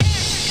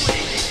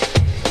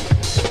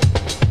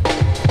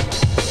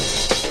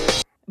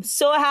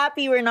so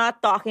happy we're not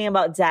talking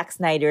about Zack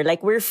Snyder. Like,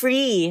 we're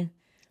free.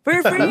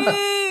 We're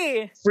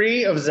free!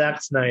 Free of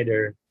Zack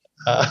Snyder.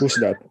 Who's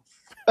that?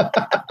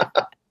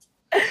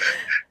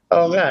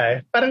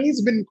 Okay. Parang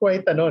he's been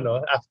quite,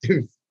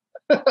 active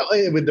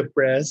with the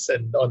press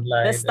and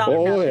online. The stock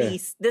Oo na, eh.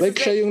 please. This Like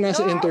is siya yung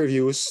nasa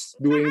interviews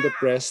doing the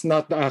press,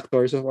 not the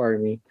actors of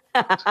Army.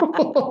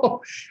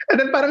 And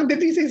then parang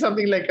did he say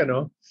something like,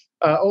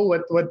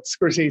 what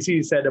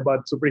Scorsese said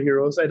about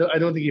superheroes? I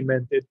don't think he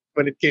meant it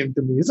when it came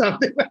to me.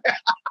 Something like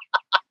that.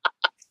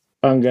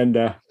 Ang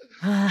ganda.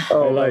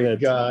 Oh love my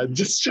it. God.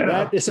 Just shut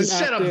That up. is an Just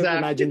shut up, active Zach.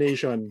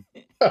 imagination.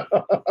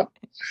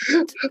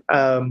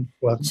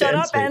 Shut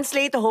up and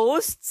slate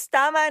hosts.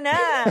 Tama na.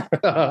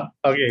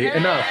 Okay,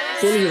 enough.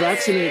 Fully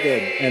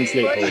vaccinated and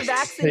slate Fully hosts.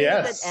 vaccinated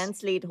Yes. and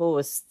slate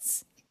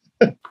hosts.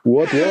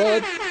 What?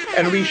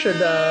 And we should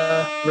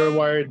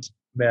reward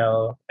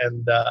Mel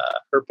and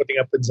her putting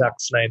up with Zack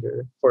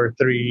Snyder for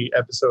 3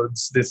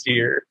 episodes this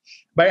year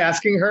by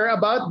asking her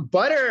about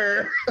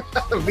Butter.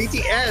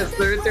 BTS,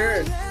 the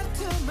return.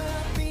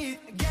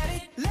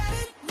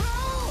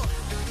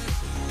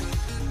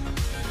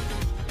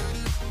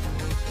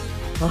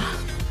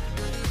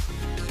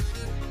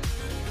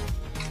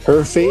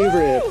 Her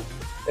favorite.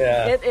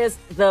 Yeah. It is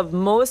the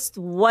most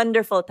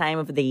wonderful time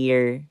of the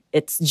year.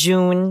 It's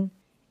June.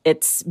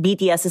 It's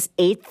BTS's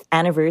 8th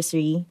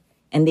anniversary.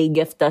 And they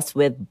gift us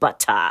with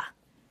butter.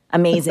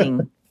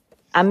 Amazing.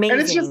 Amazing.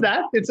 And it's just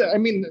that? Is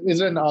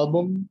there an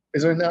album?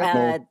 Is there an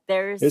album?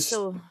 There's It's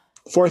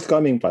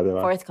forthcoming pa,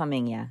 diba?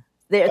 forthcoming, yeah.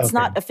 It's Okay.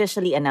 not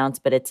officially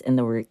announced, but it's in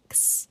the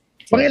works.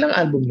 Pangilang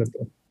album na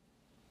to?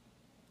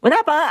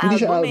 Wala pa Hindi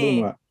siya album album eh.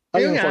 nga. Ay,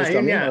 Yun yung nga,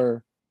 forthcoming yun nga. or...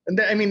 And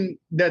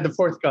the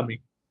forthcoming.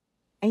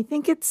 I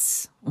think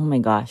it's, oh my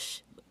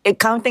gosh.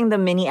 Counting the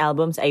mini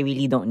albums, I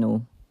really don't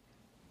know.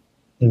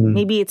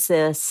 Maybe it's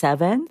the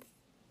 7th?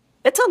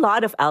 It's a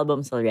lot of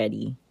albums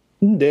already.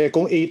 Hindi,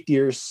 kung 8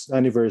 years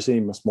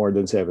anniversary, mas more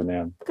than 7 na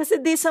yan. Because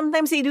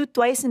sometimes they do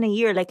twice in a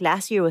year. Like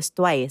last year was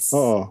twice.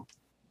 Oo.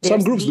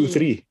 Some There's groups do the-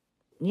 3.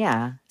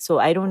 Yeah. So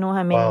I don't know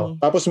how many. Wow.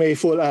 Tapos may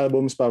full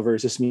albums pa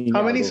versus mini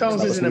How many albums.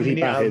 songs is Tapos in a may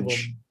mini album?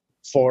 repackage.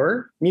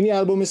 4? Mini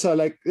album is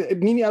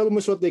mini album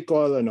is what they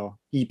call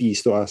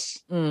EPs to us.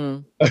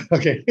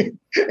 Okay.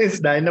 Is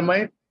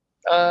Dynamite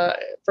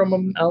from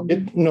an album?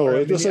 It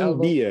Or was mini an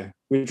album? B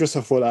which was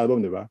a full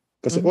album, diba?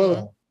 Kasi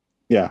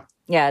yeah.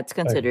 Yeah, it's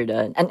considered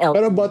an LP.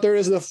 Pero Butter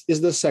is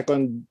the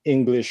second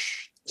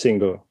English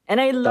single. And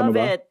I love Tama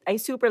ba? it. I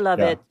super love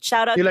Yeah. it.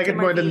 Shout out You to like it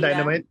more than Marvilla.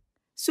 Dynamite?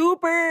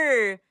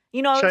 Super.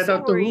 You know, I was Shout so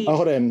out to who? worried.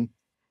 Ako rin.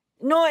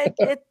 No,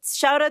 it's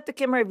shout out to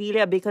Kim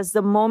Marvilla because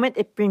the moment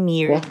it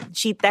premiered, What?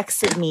 she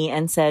texted me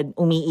and said,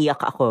 umiiyak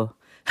ako.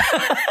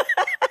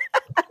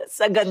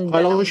 Sa ganda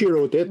Alam ko ng she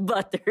wrote it.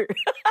 Butter.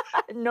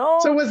 No.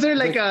 So was there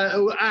like a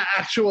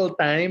actual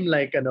time,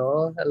 like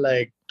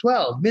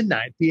 12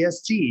 midnight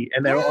PST,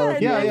 and they're all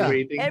Yeah.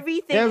 waiting?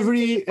 Everything in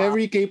K-pop.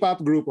 Every K-pop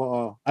group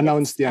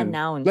announced yan.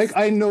 announced. Like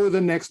I know the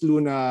next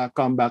Luna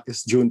comeback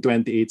is June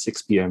 28,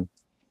 6 p.m.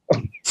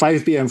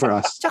 5 p.m. for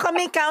us. Tsaka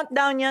may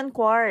countdown yan,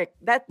 Quark.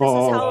 This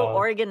is how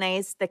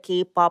organized the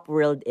K-pop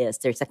world is.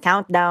 There's a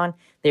countdown.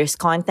 There's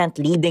content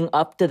leading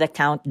up to the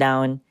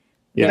countdown.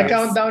 Yeah. The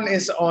countdown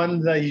is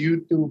on the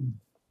YouTube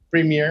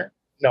premiere.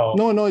 No,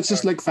 No, it's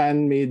just like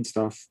fan-made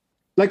stuff.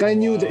 Like I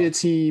knew the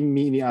ITZY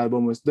mini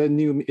album the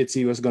new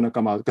ITZY was gonna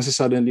come out kasi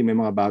suddenly may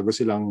mga bago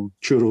silang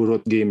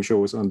chururot game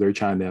shows on their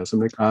channel. So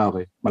I'm like,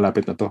 okay,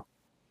 malapit na to.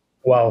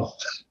 Wow.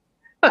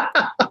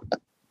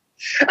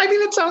 I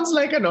mean, it sounds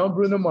like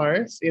Bruno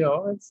Mars.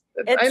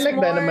 I like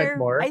Dynamite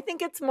more. I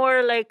think it's more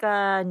like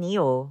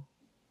Neo.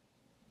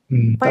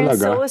 Mm. But I'm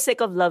Talaga? so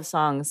sick of love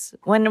songs.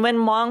 When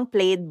Mong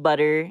played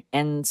Butter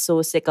and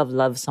So Sick of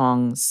Love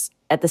Songs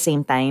at the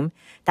same time,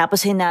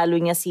 tapos hinalo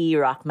niya si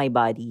Rock My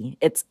Body.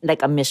 It's like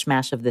a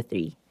mishmash of the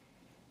 3.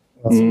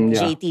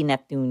 Yeah. JT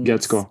Neptune.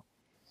 Gets ko.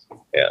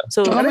 Yeah.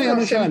 So, Tsaka may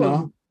Ano siya,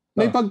 simple?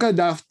 May pagka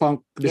Daft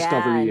Punk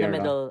Discovery yeah, in the era.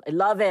 middle. I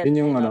love it. Yun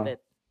yung I love ano.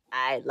 it.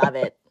 I love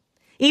it.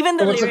 Even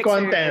the What's the lyrics are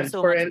content so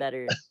for much it?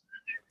 better.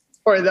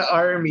 For the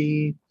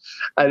army,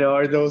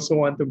 or those who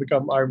want to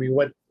become army,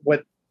 what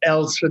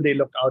else should they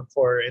look out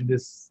for in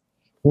this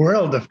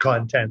world of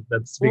content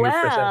that's being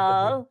presented?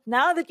 Well,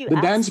 now that you The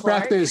asked, dance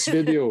Clark- practice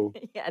video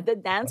yeah, the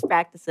dance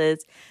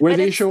practices. where But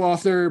they it's- show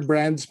off their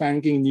brand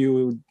spanking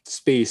new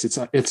space. It's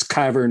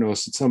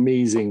cavernous. It's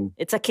amazing.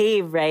 It's a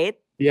cave, right?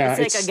 Yeah,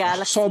 It's like a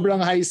galaxy.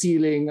 sobrang high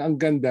ceiling. Ang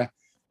ganda.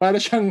 Para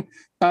siyang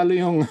talo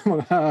yung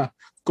mga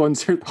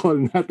concert hall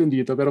natin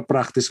dito pero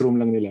practice room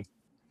lang nila.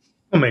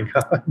 Oh my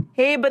God.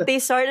 Hey, but they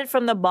started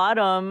from the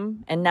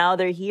bottom and now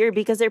they're here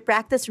because their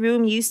practice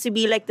room used to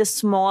be like the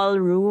small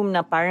room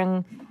na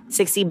parang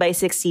 60 by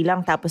 60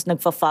 lang tapos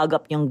nagfa-fog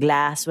up yung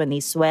glass when they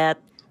sweat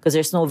because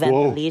there's no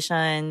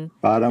ventilation.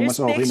 Parang There's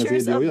mas okay na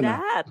pictures video of yun.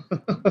 that.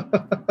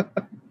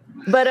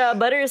 But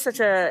Butter is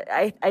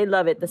I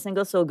love it. The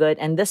single's so good.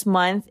 And this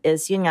month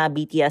is yun nga,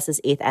 BTS's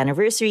 8th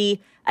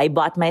anniversary. I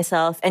bought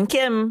myself and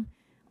Kim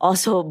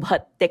also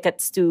bought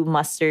tickets to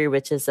Muster,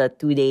 which is a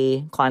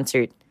 2-day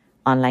concert,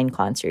 online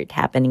concert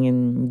happening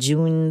in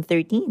June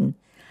 13.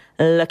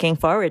 looking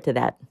forward to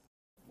that.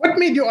 What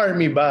made you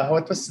army ba?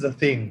 What was the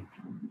thing?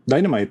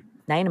 Dynamite.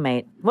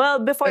 Dynamite. Well,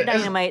 before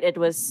Dynamite, it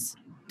was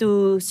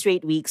 2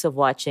 straight weeks of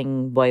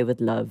watching Boy with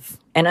Love.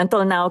 And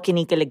until now,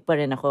 kinikilig pa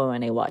rin ako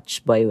when I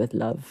watch Boy with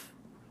Love.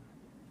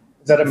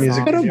 Is that a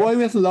music Pero video? Boy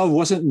with Love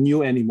wasn't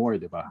new anymore,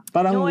 di ba?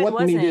 Parang No, it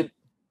what made wasn't. it...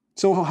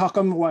 So how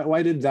come,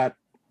 why did that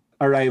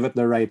arrive at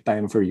the right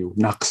time for you?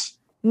 Nux.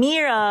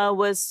 Mira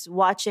was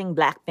watching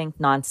Blackpink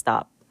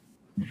nonstop.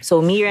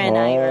 So Mira and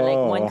I are like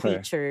one okay.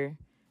 creature.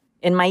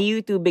 In my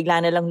YouTube,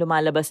 bigla na lang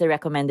lumalabas the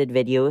recommended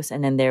videos,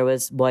 and then there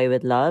was Boy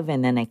with Love,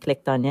 and then I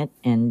clicked on it,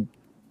 and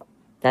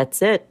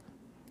that's it.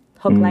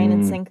 Hook, line,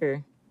 and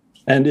sinker.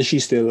 And is she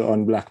still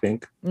on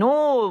Blackpink?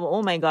 No,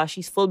 oh my gosh,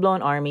 she's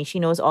full-blown army. She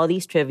knows all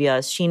these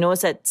trivias. She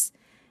knows that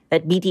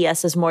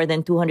BTS has more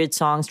than 200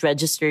 songs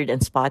registered in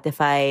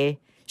Spotify.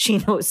 She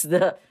knows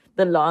the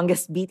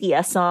longest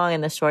BTS song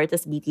and the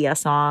shortest BTS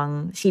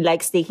song. She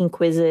likes taking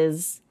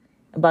quizzes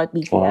about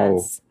BTS.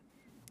 Wow.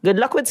 Good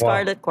luck with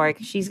Wow. Scarlet Quark.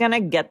 She's gonna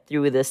get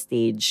through this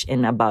stage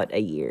in about a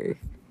year.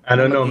 I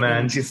don't know,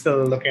 man. She's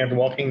still looking at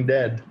Walking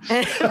Dead.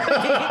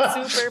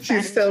 Super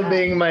She's still fan.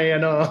 being my,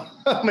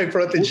 my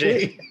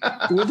protege.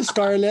 With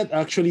Scarlett,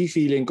 actually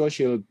feeling ko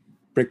she'll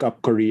pick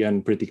up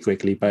Korean pretty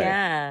quickly pa.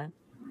 Yeah,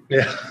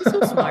 Yeah. she's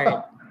so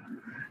smart.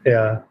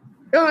 Yeah.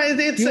 No,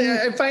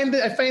 I find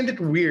it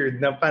weird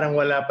na parang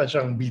wala pa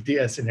siyang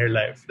BTS in her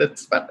life.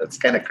 That's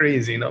kind of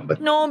crazy, no?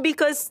 But No,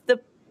 because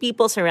the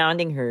people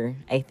surrounding her,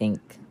 I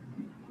think.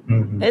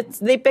 Mhm.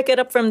 They pick it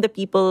up from the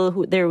people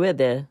who they're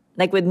with.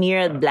 Like with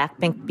Mira at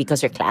Blackpink,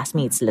 because her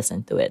classmates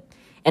listen to it.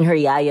 And her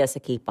yaya is a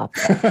K-pop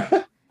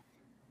star.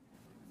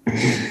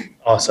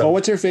 awesome. Oh,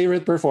 what's your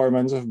favorite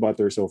performance of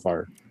Butter so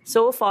far?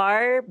 So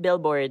far,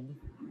 Billboard.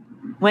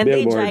 When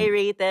Billboard. they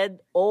gyrated,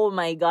 oh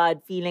my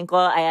God, feeling ko,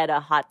 I had a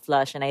hot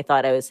flush and I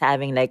thought I was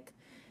having like,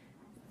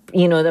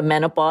 the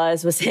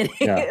menopause was hitting.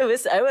 Yeah.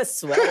 I was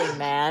sweating,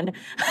 man.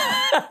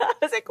 I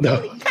was like, No.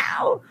 holy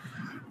cow.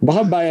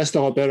 Baka biased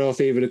ako pero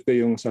favorite ko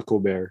yung sa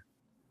Colbert.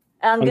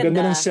 Ang Ang ganda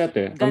ganda ng set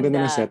eh. Ang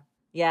ganda ng set.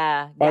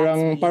 Yeah.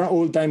 Parang Gatsby.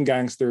 old-time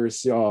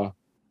gangsters. Yeah. Oh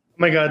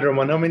my God,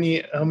 Roman, how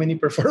many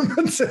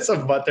performances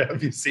of Butter have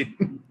you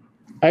seen?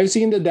 I've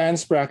seen the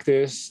dance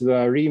practice,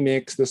 the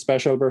remix, the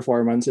special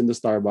performance in the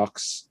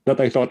Starbucks that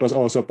I thought was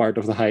also part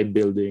of the Hyde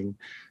building.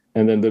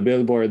 And then the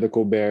Billboard, the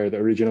Colbert, the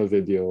original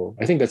video.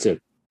 I think that's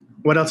it.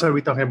 What else are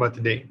we talking about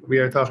today? We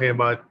are talking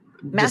about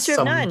just Master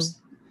of None.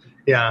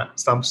 Yeah,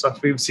 some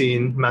stuff we've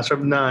seen. Master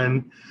of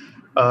None.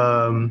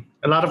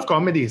 A lot of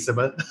comedies,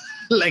 but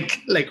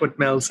like what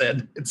Mel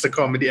said, it's a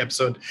comedy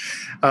episode.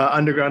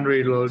 Underground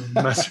Railroad,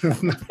 Master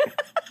of None,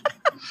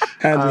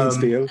 Handmaid's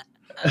Tale.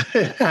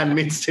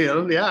 Handmaid's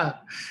Tale, yeah.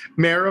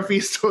 Mayor of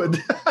Eastwood.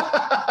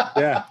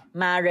 Yeah.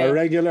 Mare. A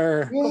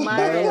regular Kumare.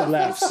 barrel of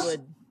laughs.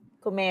 Eastwood.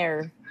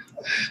 Kumair.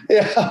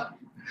 Yeah.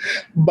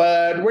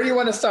 But where do you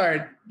want to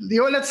start?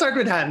 Let's start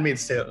with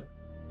Handmaid's Tale.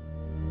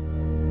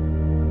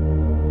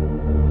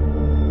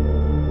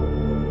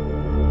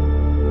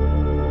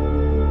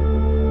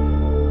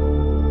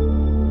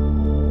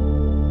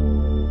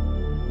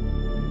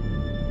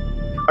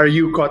 Are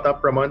you caught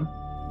up, Ramon?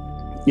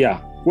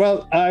 Yeah.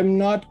 Well, I'm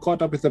not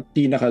caught up with the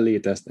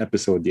pinaka-latest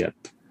episode yet.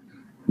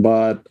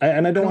 But,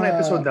 I don't Anong wanna...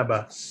 episode na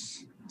ba?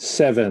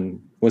 7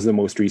 was the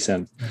most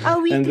recent.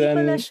 Weekly And then-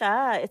 pala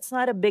siya. It's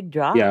not a big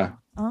drop. Yeah.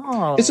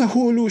 Oh. It's a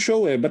Hulu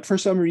show, but for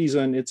some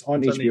reason, it's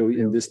on It's on HBO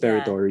in HBO. this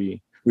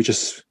territory, which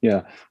is,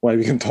 why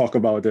we can talk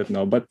about it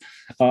now. But,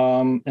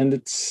 and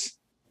it's...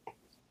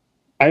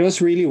 I was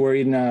really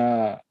worried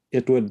na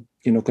it would,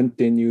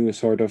 continue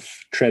sort of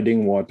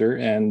treading water,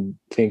 and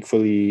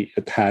thankfully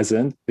it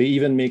hasn't. They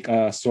even make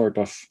a sort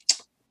of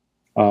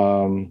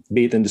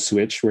bait and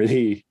switch where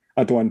they,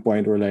 at one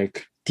point, were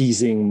like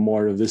teasing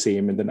more of the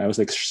same, and then I was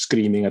like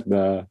screaming at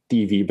the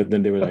TV, but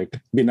then they were like,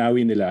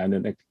 binawi nila, and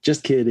then like,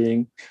 just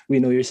kidding, we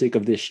know you're sick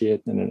of this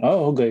shit, and then,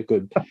 oh, okay,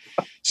 good.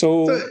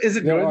 So is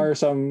it there good? are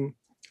some...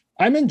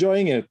 I'm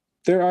enjoying it.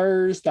 There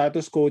are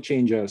status quo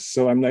changes,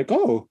 so I'm like,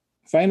 oh,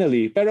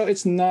 finally. Pero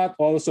it's not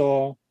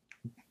also...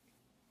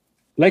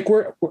 Like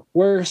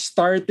we're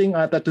starting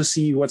ata to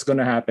see what's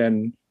gonna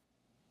happen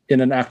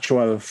in an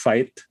actual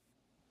fight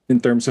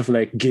in terms of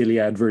like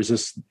Gilead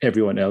versus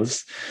everyone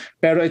else.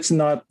 Pero it's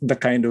not the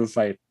kind of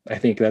fight I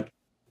think that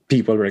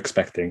people were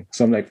expecting.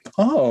 So I'm like,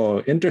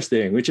 oh,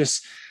 interesting. Which is,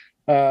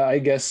 I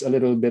guess, a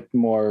little bit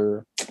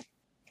more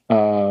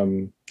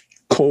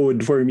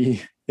code for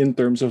me in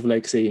terms of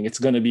like saying it's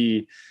gonna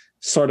be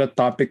sort of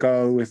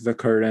topical with the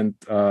current,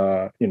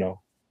 the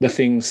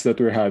things that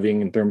we're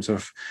having in terms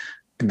of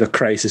the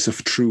crisis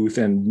of truth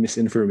and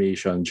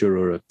misinformation,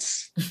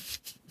 Jururuts.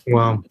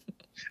 Wow.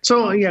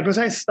 So yeah, because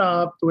I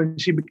stopped when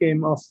she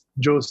became of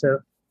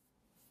Joseph.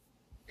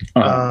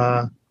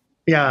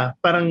 Yeah,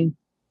 parang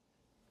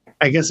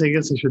I guess I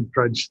should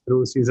trudge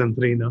through season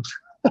 3 now.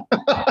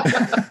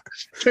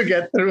 To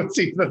get through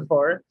season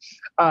 4.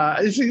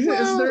 Is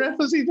the rest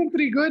of season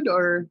 3 good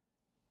or?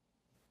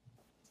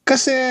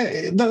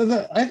 Kasi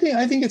I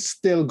think it's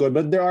still good,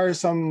 but there are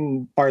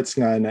some parts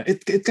nga na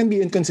it can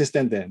be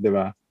inconsistent, di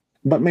ba?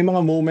 But may mga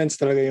moments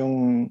talaga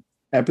yung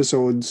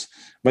episodes,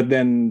 but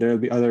then there'll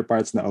be other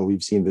parts now, oh,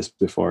 we've seen this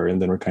before,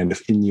 and then we're kind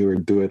of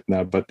inured to it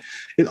now. But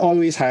it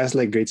always has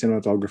like great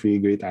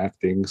cinematography, great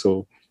acting.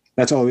 So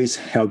that's always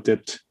helped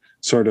it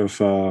sort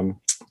of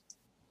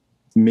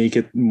make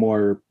it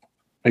more,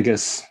 I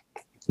guess,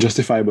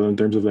 justifiable in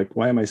terms of like,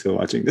 why am I still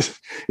watching this?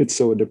 It's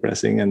so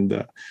depressing.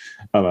 And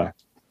but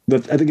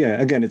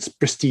again, it's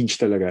prestige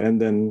talaga.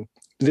 And then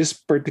this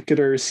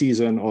particular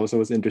season also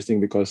was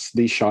interesting because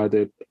they shot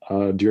it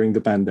during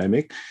the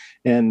pandemic,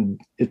 and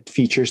it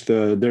features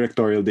the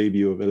directorial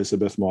debut of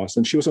Elizabeth Moss.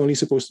 And she was only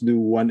supposed to do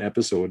one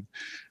episode,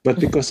 but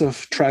because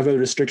of travel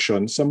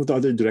restrictions, some of the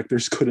other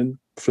directors couldn't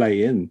fly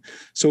in.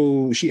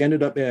 So she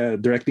ended up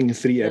directing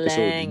 3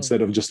 episodes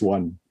instead of just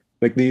one.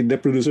 Like the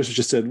producers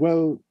just said,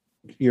 well,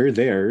 you're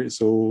there,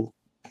 so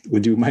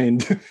would you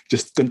mind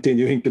just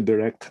continuing to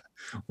direct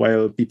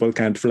while people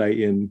can't fly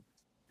in?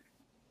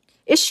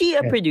 Is she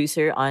a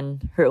producer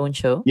on her own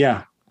show?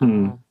 Yeah.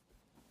 Mm.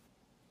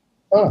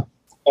 Oh,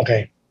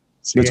 okay.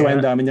 That's why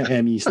ang dami niyang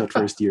Emmys that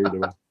first year,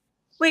 diba?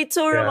 Wait,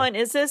 so Ramon,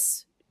 is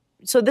this...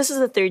 So this is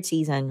the 3rd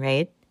season,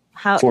 right?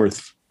 How?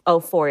 4th. Oh,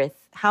 4th.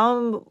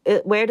 How...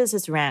 Where does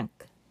this rank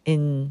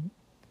in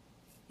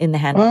the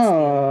Handmaid's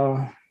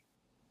Tale?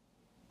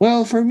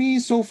 Well, for me,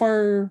 so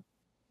far,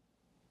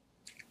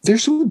 they're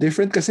so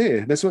different kasi.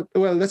 That's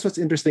what's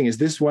interesting is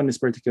this one is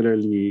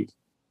particularly...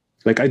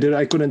 Like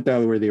I couldn't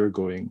tell where they were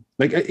going.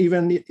 Like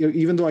even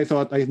though I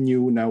thought I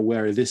knew now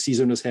where this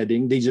season was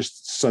heading, they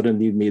just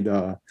suddenly made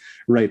a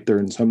right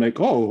turn. So I'm like,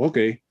 oh,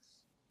 okay,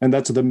 and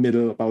that's the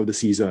middle of the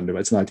season.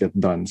 It's not yet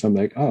done. So I'm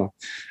like, oh,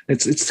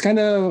 it's kind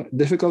of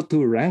difficult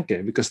to rank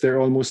it because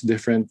they're almost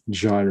different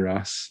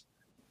genres.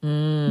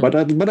 But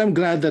I'm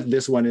glad that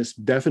this one is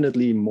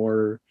definitely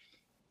more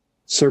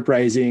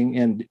surprising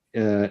and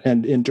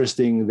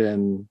interesting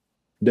than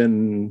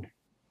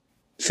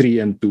 3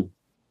 and 2.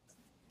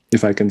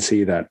 If I can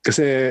say that. Because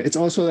it's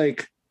also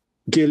like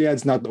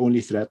Gilead's not the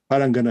only threat.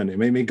 Parang ganun eh.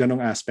 May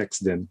ganong aspects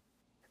din.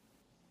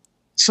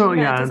 So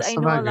yeah, because I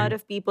know a lot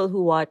of people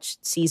who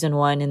watched season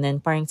 1 and then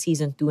parang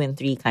season 2 and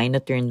 3 kind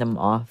of turned them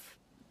off.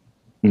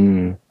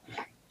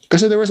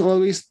 Because there was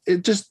always,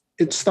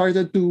 it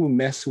started to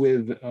mess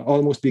with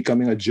almost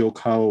becoming a joke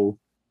how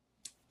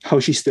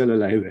she's still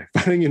alive.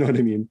 Parang, you know what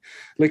I mean?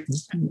 Like,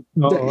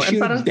 she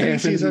would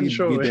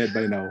definitely be dead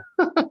by now.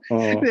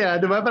 Yeah,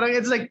 diba? Parang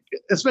it's like,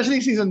 especially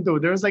season 2,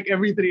 there was like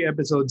every 3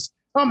 episodes,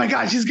 oh my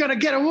God, she's gonna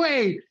get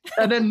away!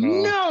 And then,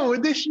 no,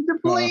 the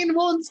plane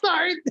won't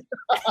start!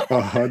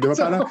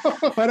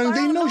 Diba? Parang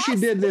they know she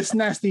did this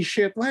nasty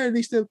shit. Why are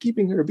they still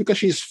keeping her? Because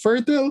she's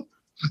fertile?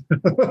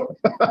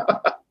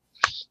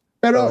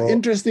 Pero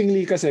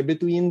interestingly kasi,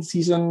 between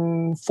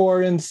season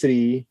 4 and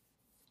 3,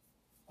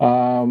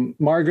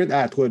 Margaret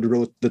Atwood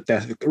wrote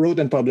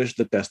and published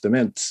The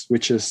Testaments,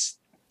 which is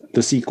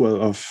the sequel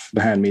of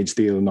the Handmaid's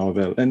Tale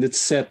novel, and it's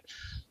set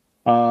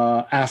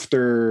way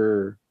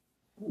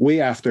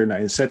after na.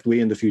 It's set way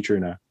in the future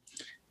na,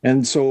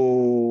 and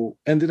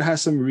it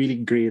has some really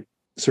great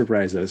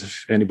surprises.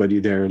 If anybody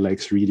there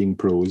likes reading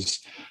prose,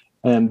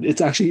 and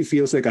it actually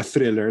feels like a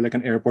thriller, like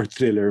an airport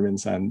thriller,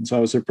 minsan. So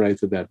I was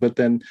surprised at that. But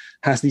then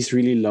has these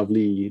really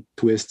lovely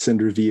twists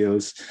and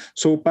reveals.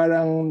 So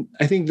parang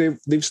I think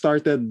they've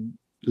started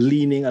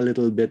leaning a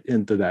little bit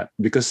into that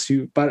because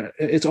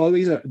it's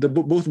always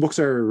both books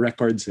are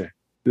records.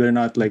 They're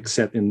not like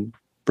set in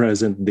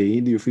present day.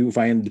 If you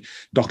find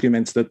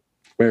documents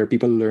where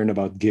people learn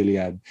about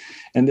Gilead,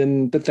 and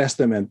then the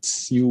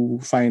Testaments, you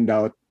find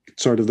out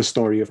sort of the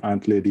story of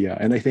Aunt Lydia,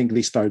 and I think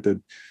they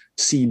started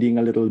seeding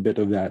a little bit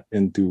of that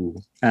into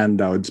Ann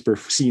Dowd's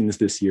scenes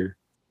this year.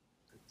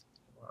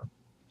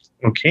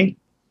 Okay,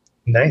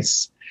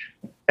 nice.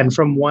 And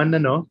from one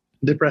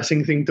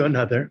depressing thing to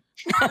another,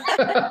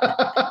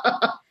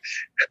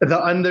 The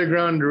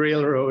Underground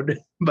Railroad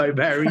by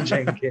Barry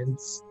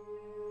Jenkins.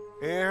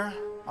 Here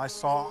I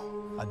saw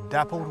a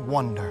dappled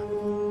wonder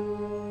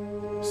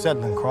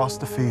settling across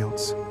the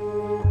fields,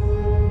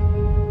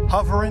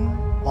 hovering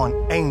on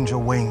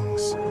angel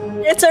wings.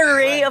 It's a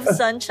ray of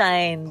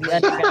sunshine, the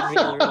Underground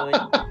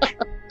Railroad.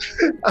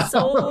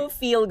 So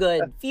feel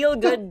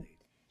good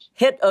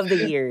hit of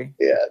the year.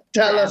 Yeah,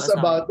 tell us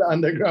about the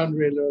Underground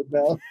Railroad,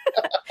 Mel.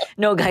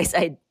 No, guys,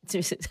 I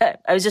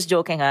was just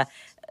joking.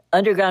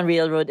 Underground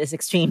Railroad is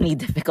extremely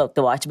difficult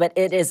to watch, but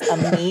it is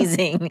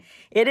amazing.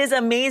 It is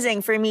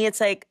amazing. For me,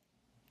 it's like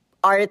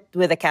art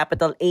with a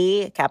capital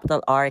A,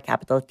 capital R,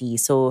 capital T.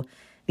 So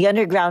The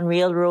Underground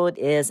Railroad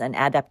is an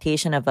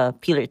adaptation of a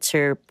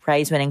Pulitzer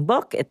Prize-winning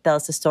book. It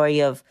tells the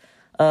story of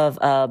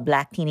a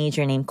Black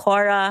teenager named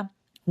Cora,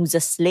 who's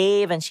a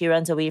slave, and she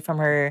runs away from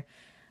her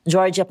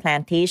Georgia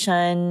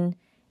plantation.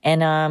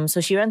 And so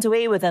she runs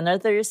away with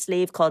another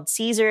slave called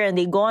Caesar, and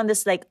they go on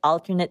this like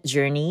alternate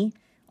journey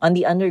on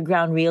the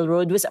Underground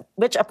Railroad,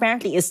 which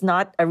apparently is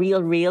not a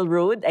real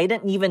railroad. I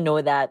didn't even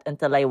know that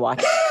until I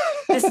watched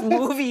this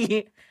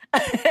movie.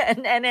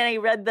 and then I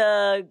read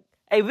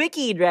I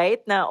wikied, right?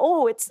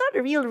 Now, it's not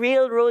a real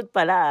railroad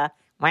pala.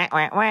 Wah,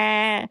 wah,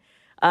 wah.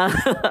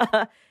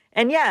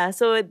 And yeah,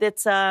 so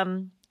it's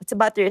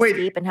about their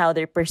escape and how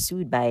they're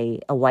pursued by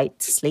a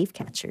white slave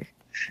catcher.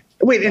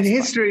 Wait, in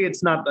history,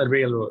 it's not a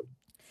railroad.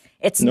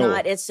 It's No.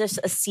 not. It's just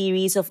a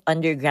series of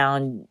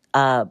underground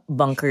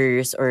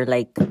bunkers or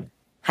like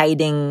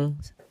hiding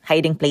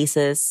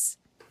places.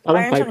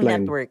 Parang Parang siyang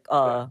pipeline. network.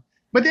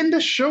 But in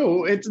the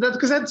show, it's that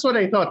because that's what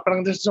I thought.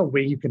 Parang there's no way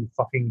you can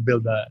fucking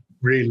build a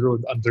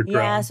railroad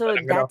underground. Yeah, so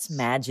Parang, that's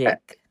magic.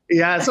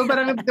 yeah. So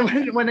parang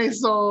when I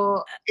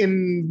saw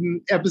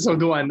in episode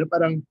 1,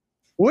 parang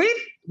wait,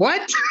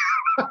 what?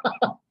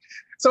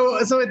 so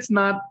it's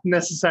not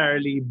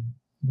necessarily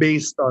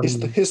based on.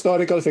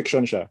 Historical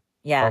fiction siya.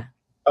 Yeah.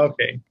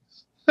 Okay,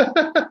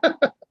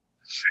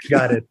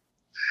 got it.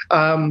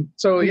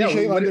 So Hindi yeah,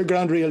 siya yung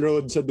underground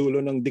railroad sa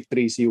dulo ng Dick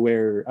Tracy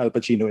where Al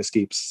Pacino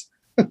escapes.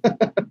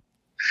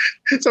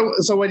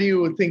 so what do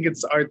you think?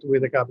 It's art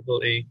with a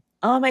capital A.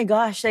 Oh my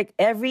gosh, like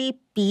every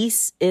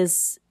piece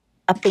is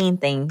a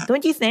painting.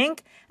 Don't you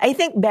think? I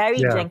think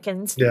Barry Yeah.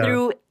 Jenkins Yeah.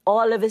 threw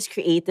all of his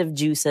creative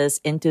juices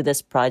into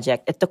this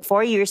project. It took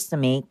 4 years to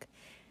make.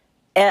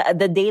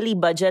 The daily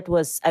budget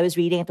was, I was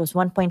reading, it was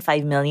 1.5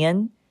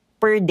 million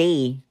per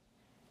day.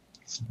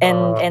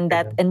 And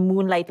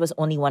Moonlight was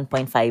only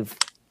 1.5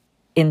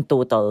 in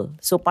total.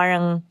 So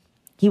parang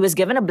he was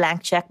given a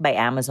blank check by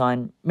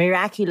Amazon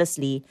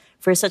miraculously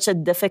for such a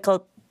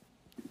difficult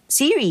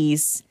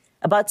series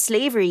about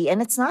slavery, and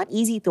it's not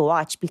easy to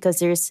watch because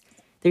there's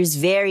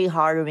very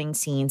harrowing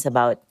scenes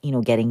about, you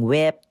know, getting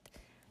whipped,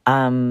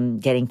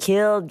 getting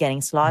killed,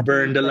 getting slaughtered,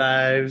 Burned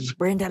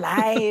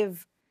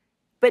alive.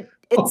 But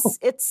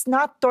it's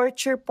not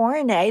torture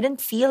porn. I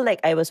didn't feel like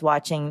I was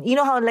watching. You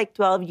know how like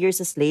 12 Years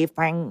a Slave,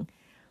 parang,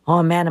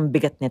 oh man, ang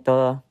bigat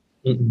nito.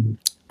 Mm-mm.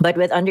 But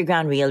with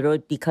Underground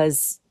Railroad,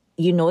 because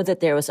you know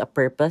that there was a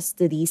purpose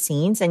to these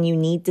scenes and you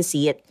need to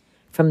see it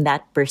from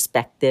that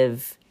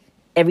perspective,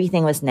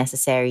 everything was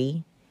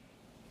necessary.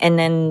 And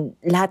then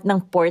lahat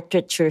ng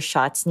portraiture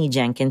shots ni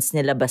Jenkins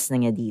nilabas na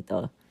niya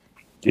dito.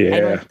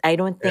 Yeah. I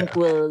don't think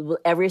we'll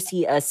ever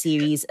see a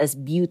series as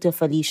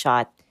beautifully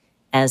shot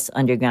as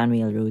Underground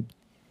Railroad.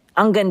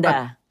 Ang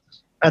ganda.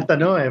 At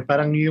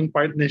parang yung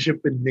partnership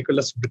with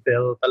Nicolas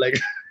Butel talaga.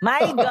 My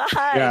God!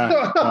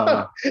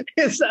 Yeah.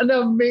 It's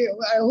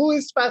who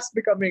is fast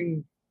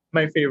becoming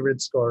my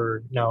favorite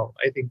scorer now.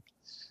 I think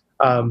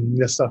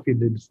the stuff he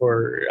did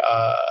for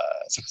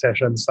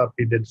Succession, stuff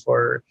he did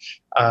for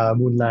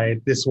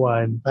Moonlight, this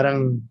one,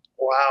 parang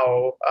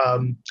wow.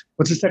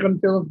 What's the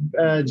second film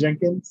of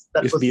Jenkins?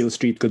 That If Beale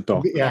Street Could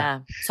Talk.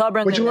 Yeah.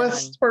 Sobrang Which ganda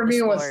was nun. for The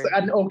me was score.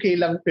 an okay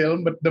lang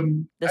film, but The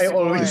I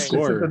always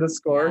score. listen to the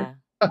score.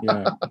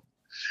 Yeah.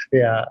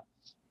 Yeah.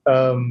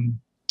 Yeah.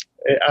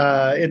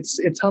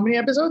 It's how many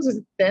episodes? Is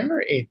it 10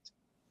 or 8?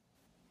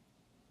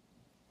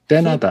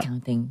 10 Keep ata.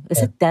 counting.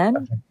 Is it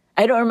 10?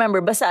 I don't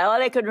remember. But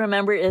all I could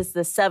remember is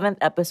the 7th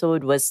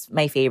episode was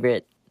my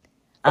favorite.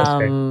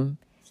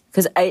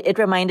 Because it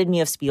reminded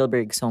me of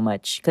Spielberg so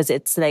much. Because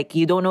it's like,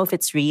 you don't know if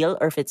it's real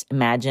or if it's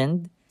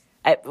imagined.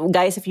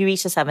 Guys, if you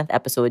reach the 7th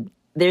episode,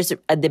 there's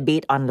a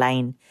debate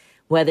online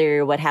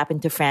whether what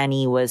happened to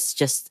Franny was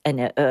just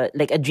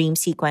like a dream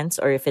sequence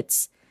or if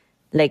it's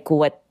like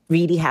what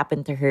really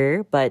happened to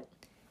her. But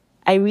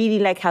I really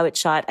like how it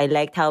shot. I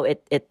liked how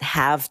it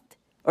halved,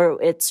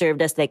 or it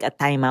served as like a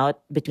timeout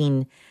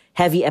between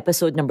heavy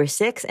episode number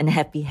 6 and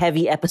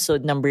heavy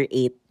episode number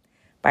 8.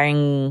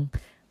 Parang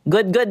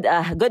good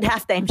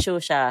halftime show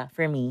siya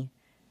for me.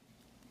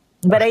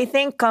 But I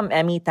think come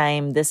Emmy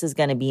time, this is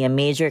gonna be a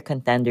major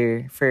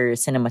contender for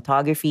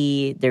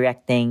cinematography,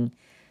 directing,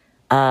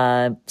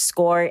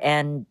 score,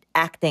 and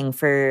acting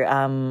for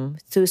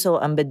Thuso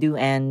Ambadu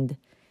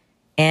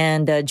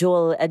and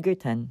Joel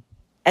Edgerton,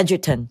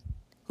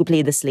 who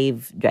played the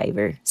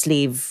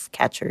slave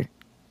catcher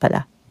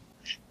pala.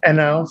 And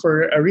now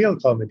for a real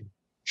comedy.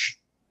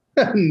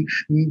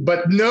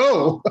 But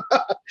no!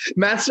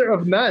 Master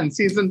of None,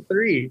 season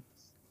 3.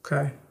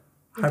 Okay.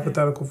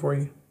 Hypothetical for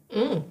you.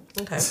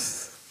 Okay.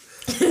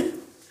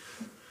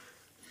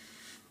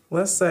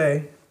 Let's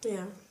say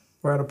Yeah.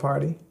 we're at a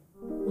party.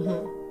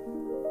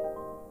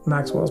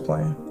 Maxwell's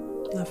playing.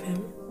 Love him.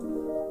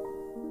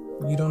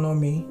 You don't know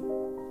me.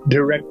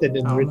 Directed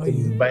and I don't know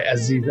written you. by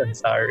Aziz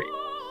Ansari.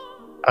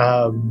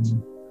 Ask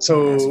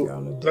So, you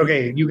on a date.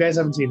 okay, you guys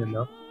haven't seen it,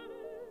 no?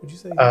 Would you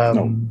say?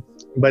 No.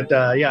 But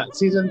yeah,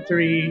 season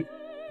 3,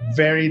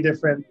 very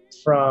different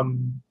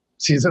from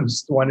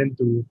seasons 1 and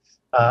 2.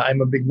 I'm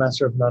a big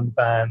Master of None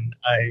fan.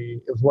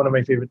 It was one of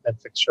my favorite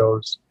Netflix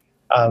shows.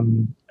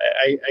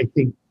 I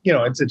think, you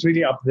know, it's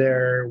really up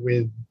there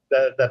with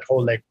that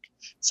whole like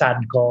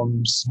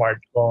sadcom,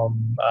 smartcom,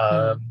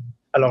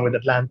 along with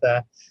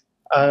Atlanta.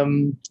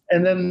 And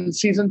then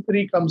season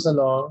 3 comes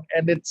along,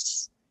 and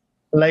it's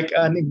like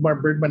an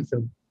Ingmar Bergman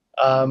film.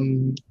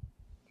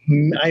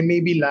 I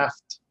maybe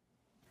laughed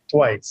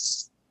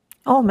twice.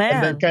 Oh And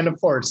man. then kind of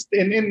forced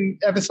in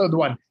episode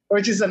 1,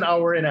 which is an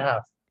hour and a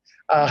half.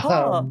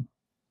 Sorry,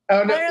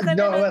 a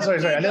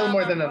little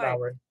more than an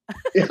hour.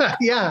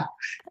 Yeah.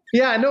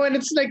 No, and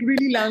it's like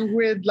really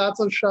languid, lots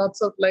of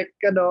shots of like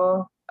the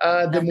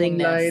moonlight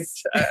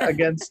Nothingness.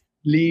 against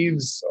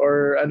leaves,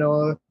 or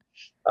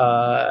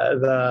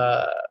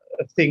the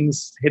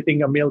things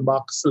hitting a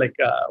mailbox, like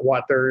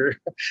water,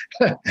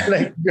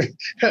 like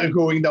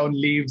going down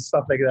leaves,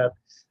 stuff like that.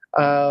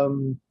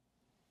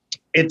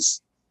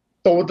 It's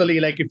totally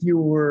like if you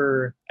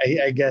were,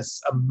 I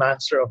guess, a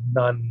Master of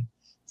None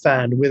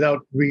fan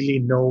without really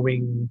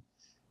knowing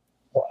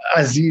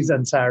Aziz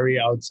Ansari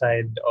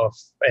outside of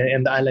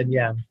and Alan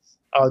Yang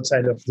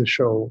outside of the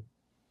show,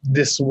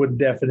 this would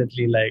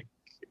definitely like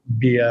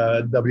be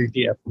a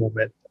WTF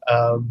moment.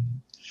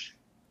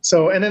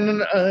 So, and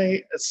then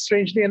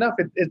strangely enough,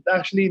 it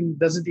actually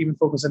doesn't even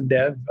focus on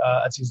Dev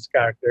as his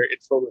character.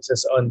 It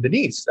focuses on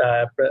Denise,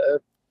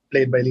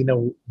 played by Lena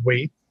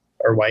Waithe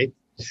or White.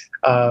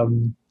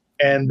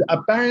 And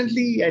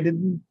apparently, I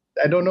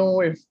don't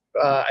know if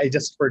I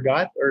just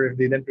forgot or if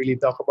they didn't really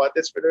talk about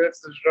this for the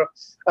rest of the show,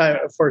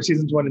 for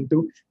seasons 1 and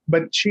 2.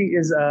 But she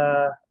is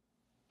a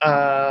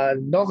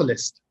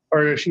novelist,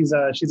 or she's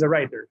a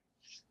writer.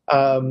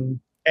 And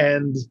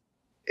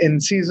in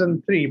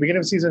beginning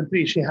of season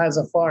 3, she has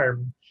a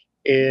farm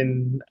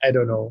in, I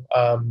don't know,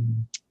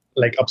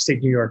 like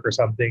upstate New York or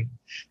something.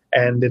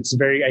 And it's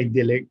very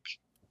idyllic.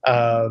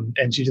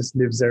 And she just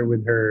lives there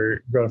with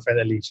her girlfriend,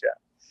 Alicia.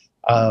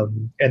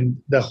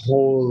 And the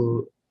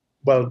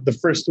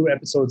first 2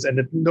 episodes, and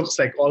it looks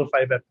like all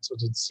 5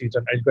 episodes of the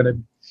season are going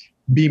to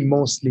be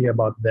mostly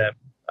about them.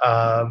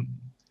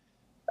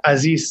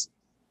 Aziz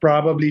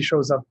probably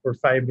shows up for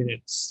 5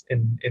 minutes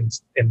in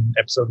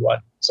episode 1.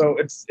 So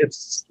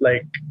it's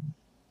like,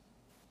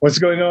 what's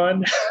going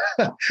on?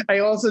 I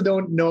also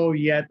don't know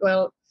yet.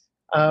 Well,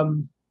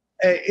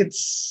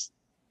 it's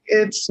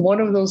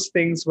one of those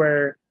things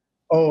where,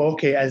 oh,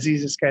 okay,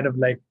 Aziz is kind of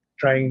like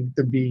trying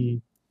to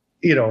be,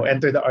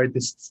 enter the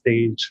artist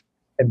stage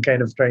and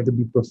kind of trying to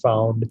be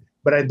profound.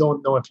 But I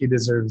don't know if he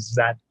deserves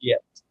that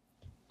yet,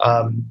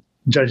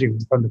 judging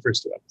from the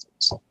first 2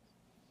 episodes.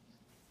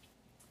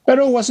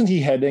 Pero wasn't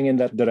he heading in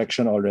that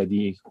direction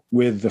already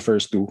with the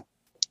first 2?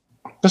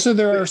 Because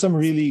there are some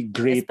really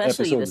great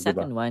especially episodes. the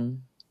second diba?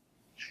 one.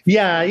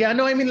 Yeah.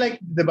 No, I mean like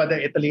the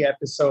Italy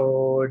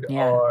episode,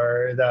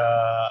 or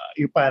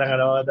yung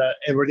parang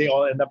where they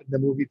all end up in the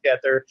movie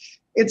theater.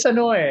 It's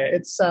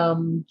it's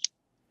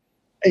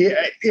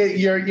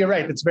you're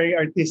right. It's very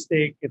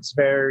artistic. It's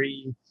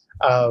very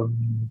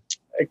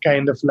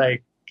kind of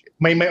like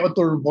may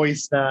auteur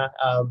voice na,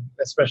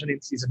 especially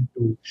in season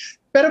 2.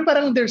 Pero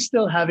parang they're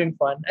still having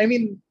fun. I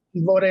mean,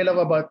 what I love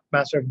about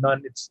Master of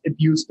None, it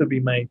used to be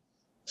my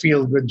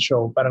feel-good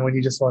show. Parang when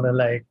you just want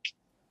to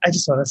I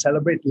just want to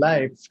celebrate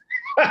life.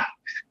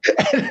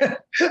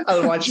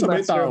 I'll watch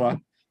Master of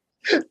None.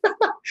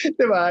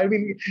 I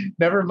mean,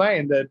 never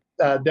mind that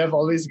Dev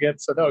always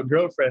gets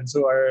girlfriends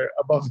who are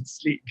above his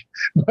league.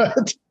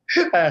 But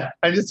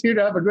I'm just here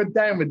to have a good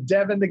time with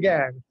Dev and the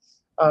gang.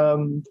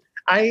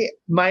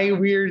 My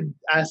weird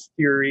ass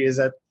theory is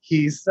that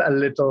he's a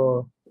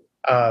little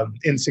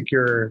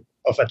insecure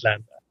of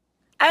Atlanta.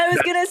 I was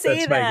gonna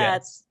say that.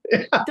 Guess.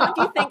 Don't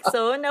you think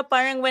so? Na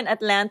parang when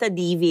Atlanta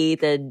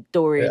deviated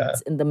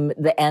towards in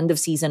the end of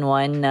season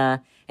 1,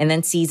 and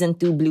then season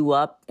 2 blew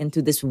up into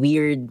this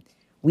weird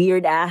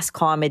ass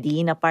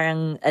comedy. Na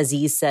parang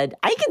Aziz said,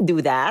 "I can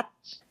do that."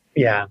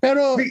 Yeah, but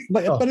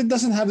it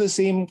doesn't have the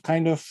same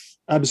kind of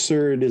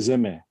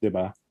absurdism,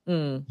 diba?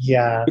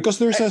 Yeah, because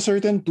there's a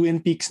certain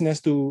Twin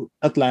Peaksness to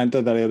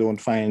Atlanta that I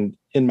don't find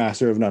in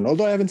Master of None.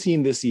 Although I haven't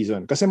seen this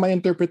season, because my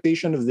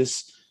interpretation of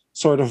this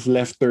sort of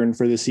left turn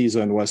for this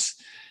season was,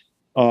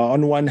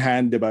 on one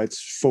hand, diba, it's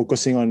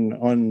focusing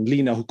on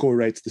Lena, who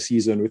co-writes the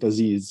season with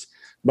Aziz,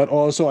 but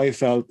also I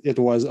felt it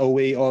was a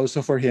way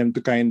also for him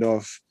to kind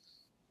of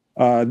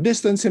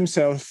distance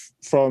himself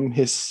from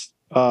his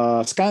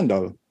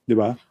scandal,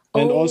 diba?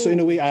 And also in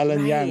a way,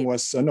 Alan Yang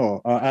was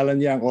Alan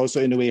Yang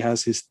also in a way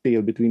has his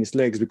tail between his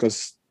legs,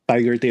 because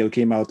Tiger Tail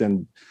came out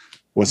and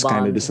was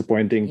kind of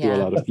disappointing to a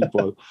lot of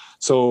people.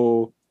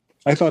 So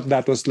I thought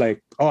that was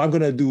like, I'm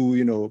gonna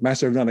do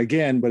Master of None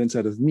again, but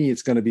instead of me,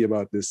 it's gonna be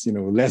about this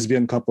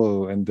lesbian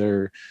couple and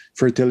their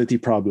fertility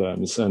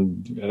problems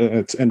and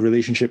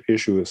relationship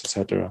issues,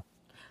 etc.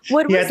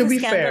 What was the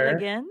scandal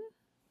again?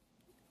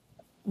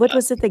 What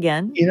was it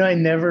again? I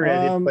never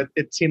read it, but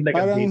it seemed like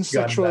parang a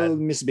sexual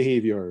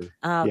misbehavior.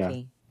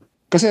 Okay.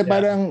 Kasi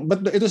parang,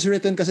 but it was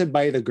written kasi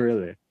by the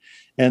girl, eh.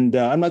 And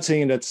I'm not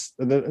saying that's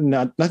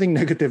nothing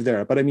negative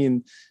there, but I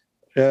mean,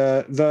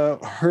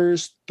 her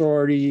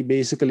story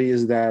basically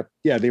is that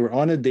they were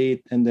on a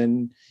date, and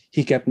then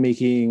he kept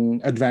making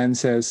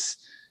advances,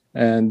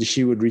 and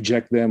she would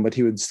reject them, but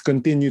he would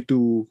continue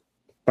to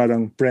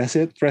parang press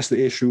the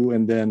issue,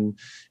 and then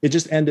it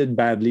just ended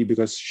badly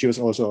because she was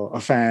also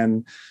a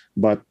fan.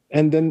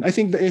 And then I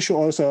think the issue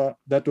also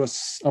that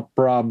was a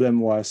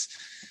problem was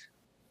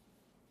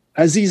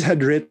Aziz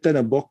had written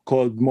a book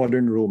called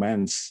Modern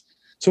Romance.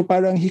 So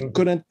parang he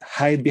couldn't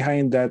hide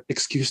behind that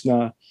excuse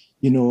na,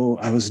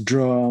 I was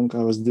drunk,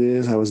 I was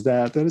this, I was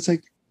that. And it's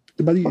like,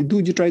 but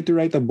dude, you tried to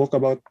write a book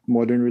about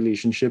modern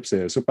relationships.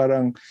 Eh? So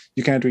parang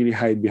you can't really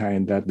hide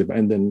behind that,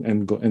 and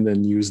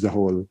then use the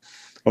whole,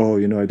 I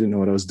didn't know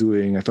what I was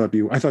doing. I thought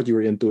you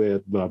were into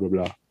it, blah blah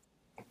blah.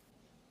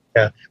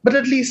 Yeah, but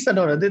at least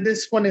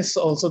this one is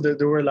also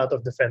there were a lot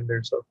of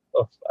defenders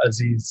of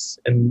Aziz,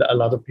 and a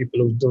lot of people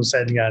who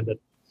said that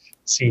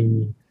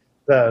see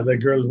the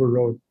girl who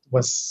wrote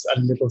was a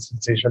little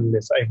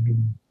sensationalist. I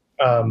mean,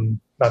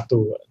 not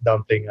to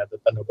downplay that,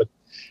 but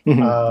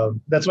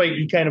that's why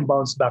he kind of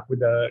bounced back with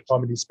the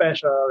comedy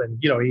special, and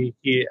he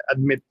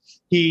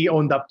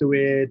owned up to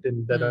it,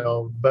 and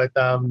but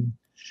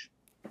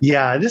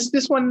yeah,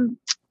 this one.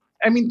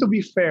 I mean, to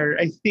be fair,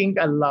 I think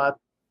a lot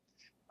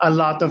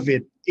of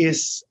it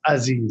is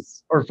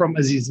Aziz or from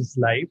Aziz's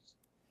life,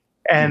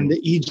 and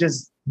he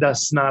just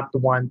does not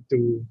want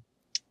to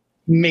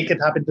make it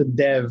happen to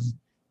Dev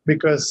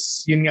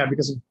because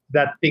of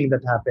that thing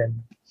that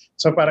happened.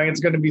 So parang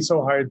it's gonna be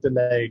so hard to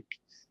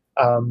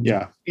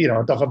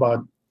talk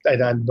about I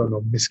don't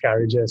know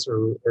miscarriages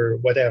or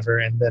whatever,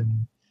 and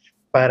then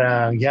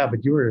parang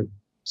but you were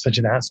such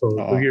an asshole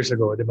 2 years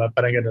ago, diba?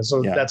 Parang ganun.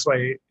 So that's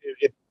why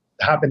it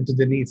happened to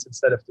Denise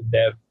instead of to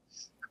Dev.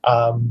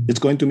 It's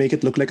going to make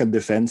it look like a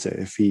defense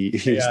if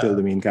he's still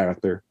the main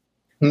character.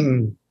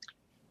 Mm-hmm.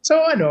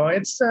 So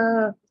it's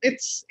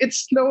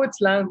slow,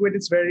 it's languid,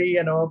 it's very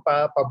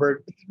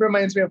pa-Berg. It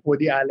reminds me of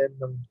Woody Allen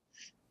ng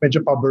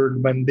medyo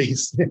pa-Bergman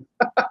days.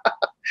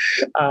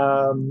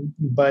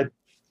 But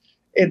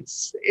I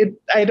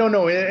don't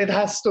know, it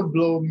has to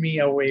blow me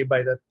away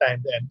by the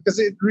time to end, because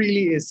it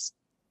really is.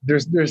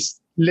 There's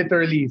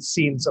literally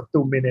scenes of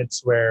 2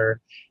 minutes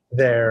where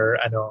they're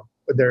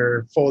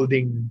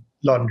folding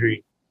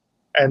laundry.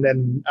 And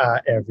then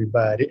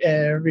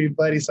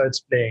everybody starts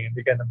playing, and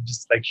they kind of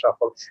just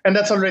shuffle, and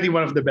that's already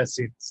one of the best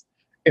scenes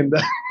in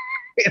the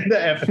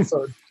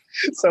episode.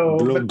 So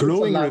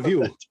glowing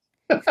review.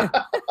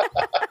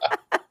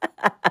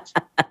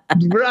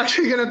 We're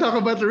actually gonna talk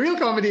about the real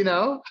comedy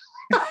now.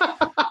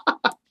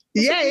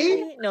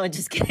 Yay! No,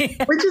 just kidding.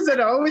 Which is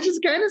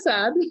kind of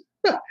sad.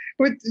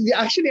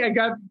 Actually,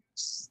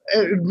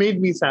 it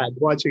made me sad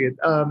watching it.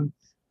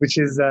 Which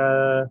is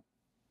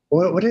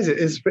what is it?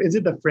 Is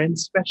it the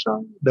Friends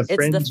special? It's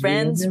the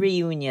Friends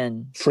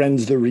reunion.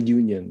 Friends the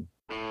reunion.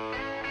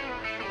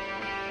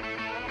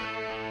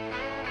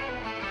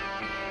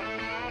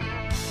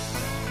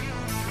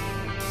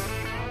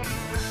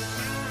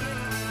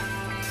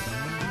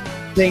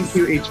 Thank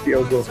you,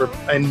 HBO Go.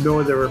 I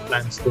know there were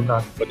plans to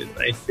not put it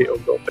on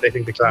HBO Go, but I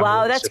think the clamor.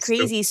 Wow, that's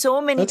crazy.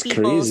 So many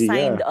people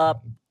signed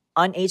up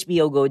on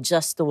HBO Go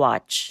just to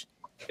watch.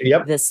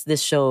 Yep.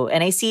 This show.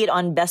 And I see it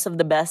on Best of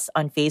the Best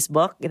on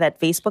Facebook, that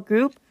Facebook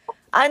group.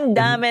 Ang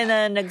dami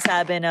na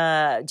nagsabi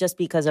na just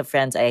because of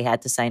Friends, I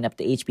had to sign up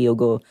to HBO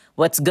Go.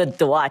 What's good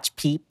to watch,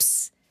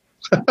 peeps?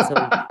 So,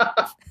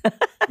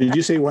 did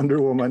you say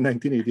Wonder Woman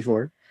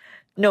 1984?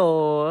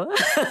 No.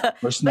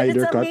 Or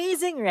Snyder Cut? But it's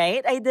amazing,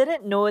 right? I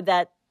didn't know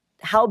that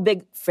how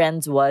big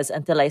Friends was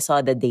until I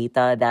saw the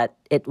data that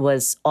it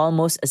was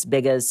almost as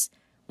big as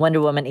Wonder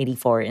Woman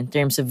 84 in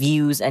terms of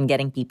views and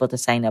getting people to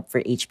sign up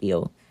for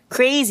HBO.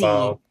 Crazy.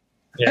 Wow.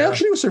 Yeah. I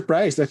actually was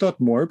surprised. I thought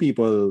more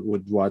people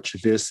would watch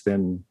this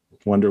than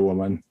Wonder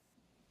Woman.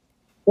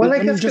 Well,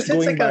 I guess just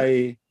going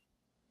by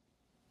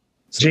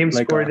James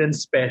Corden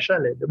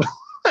special.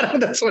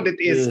 That's what it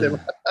is. So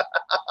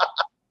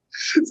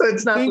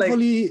it's not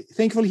thankfully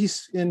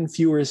he's in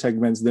fewer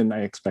segments than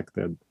I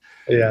expected.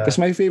 Yeah. Because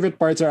my favorite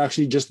parts are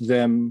actually just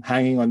them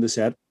hanging on the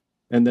set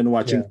and then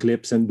watching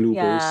clips and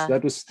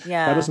bloopers.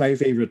 Yeah. That was my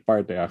favorite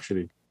part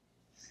actually.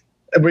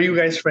 Were you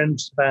guys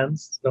Friends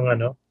fans?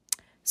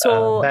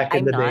 So back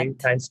in the day,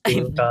 high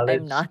school,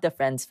 college? I'm not a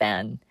Friends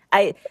fan.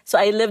 I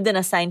lived in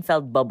a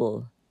Seinfeld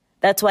bubble.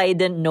 That's why I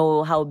didn't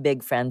know how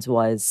big Friends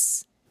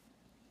was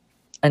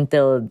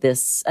until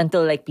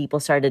people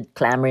started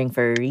clamoring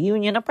for a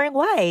reunion.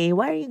 Apparently,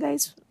 why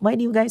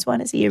do you guys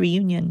want to see a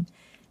reunion?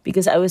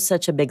 Because I was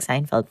such a big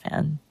Seinfeld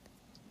fan.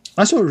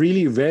 Also,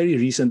 really, very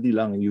recently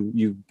lang,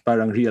 you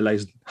parang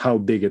realized how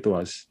big it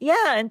was.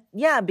 Yeah,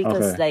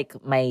 because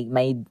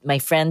my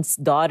friend's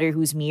daughter,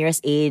 who's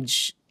Mira's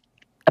age,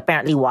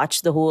 apparently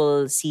watched the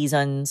whole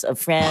seasons of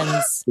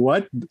Friends.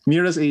 What?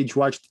 Mira's age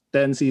watched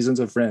 10 seasons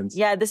of Friends.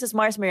 Yeah, this is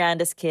Mars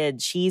Miranda's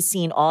kid. She's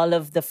seen all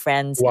of the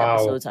Friends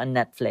episodes on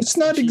Netflix. It's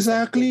not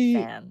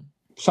exactly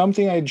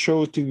something I'd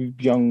show to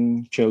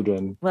young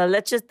children. Well,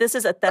 this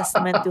is a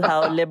testament to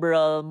how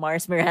liberal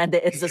Mars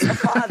Miranda is as a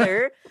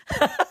father.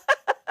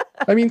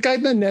 I mean,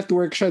 kahit na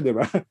network siya, di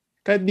ba?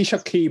 Kahit di siya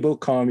cable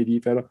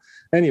comedy, pero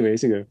anyway,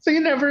 sige. So you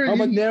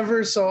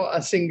never saw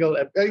a single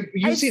episode?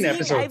 You've seen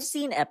episodes? I've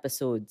seen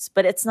episodes,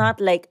 but it's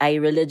not like I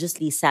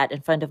religiously sat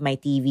in front of my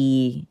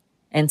TV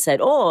and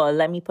said, oh,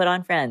 let me put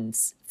on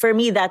Friends. For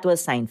me, that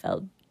was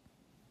Seinfeld.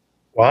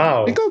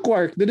 Wow. Ikaw,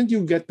 Quark, didn't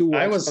you get to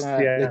watch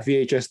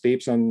VHS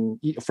tapes from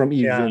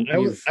Eve? Yeah,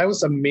 I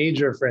was a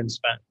major Friends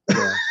fan.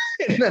 Yeah.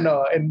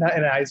 in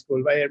high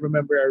school. I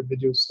remember our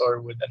video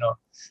store would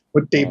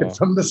tape it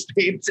from the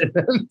States and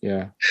then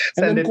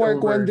and then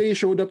Quark one day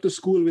showed up to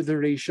school with a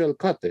racial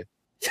cut.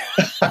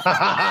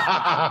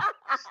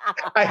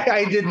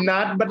 I did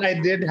not, but I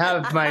did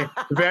have my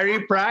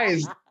very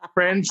prized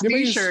Friends Di ba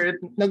yung t-shirt,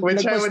 nag-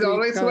 which I would nagpa-straight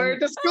always ka- wear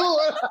to school.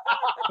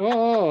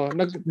 Oo.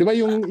 Di ba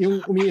yung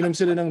umiinom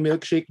sila ng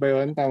milkshake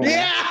ba yun? Tama.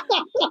 Yeah!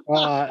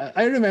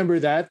 I remember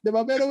that. Di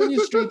ba? Pero when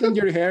you straightened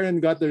your hair and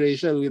got the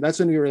racial, that's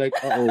when we were like,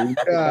 uh-oh, we need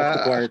to talk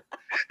to Quark.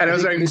 And I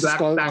was think wearing this is black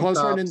tank calls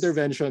for an tops.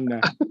 intervention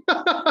na.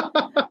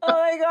 Oh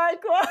my God,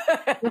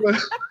 Quark!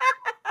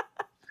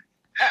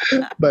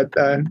 But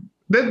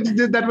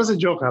that was a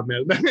joke,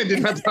 Mel. I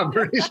did not have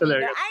a racial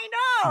area. I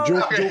know!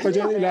 Joke ka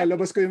dyan,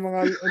 ilalabas ko yung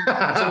mga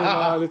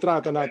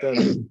litrato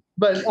natin.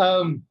 But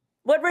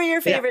What were your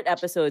favorite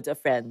episodes of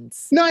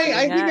Friends? no,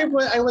 I think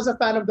I was a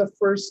fan of the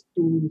first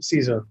 2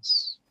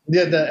 seasons.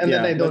 Yeah, then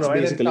I don't that's know. And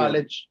then basically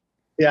college,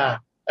 yeah,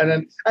 and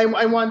then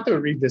I want to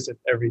revisit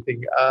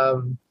everything.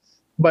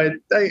 But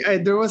I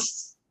there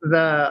was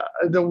the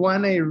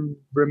one I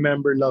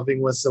remember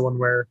loving was the one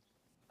where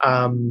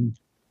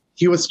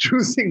he was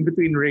choosing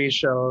between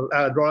Rachel.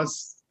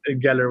 Ross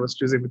Geller was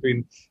choosing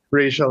between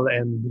Rachel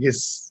and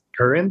his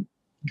current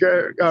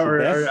girl, or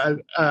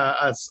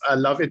as a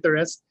love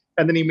interest,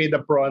 and then he made a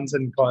pros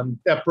and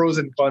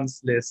cons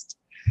list,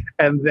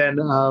 and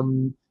then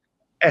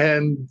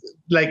and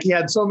like he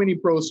had so many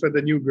pros for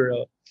the new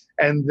girl,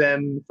 and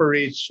then for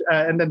Rachel,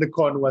 and then the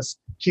con was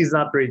she's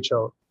not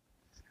Rachel,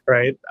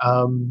 right?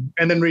 And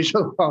then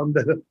Rachel found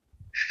the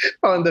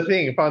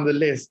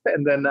list,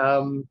 and then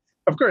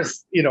of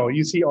course,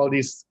 you see all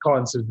these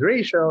cons with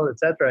Rachel,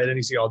 etc. And then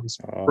you see all these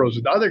pros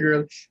with the other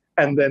girl,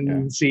 and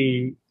then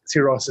see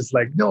Ross is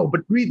like, no,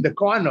 but read the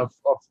con of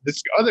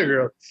this other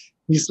girl.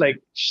 He's like,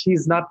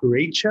 she's not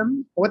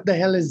Rachel? What the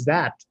hell is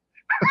that?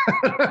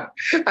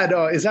 I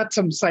know, is that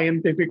some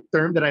scientific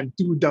term that I'm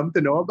too dumb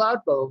to know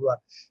about? Blah, blah, blah.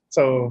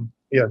 So,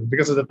 yeah,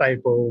 because of the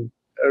typo,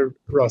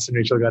 Ross and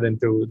Rachel got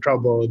into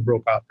trouble,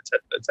 broke up,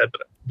 etc., etc.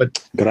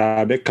 But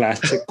Grabe,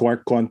 classic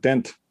Quark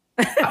content.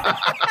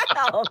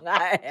 Oh,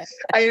 nga eh.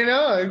 I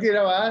know,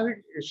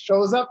 it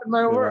shows up in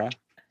my work.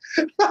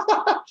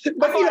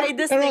 But I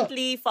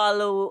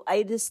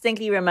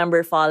distinctly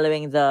remember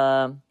following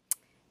the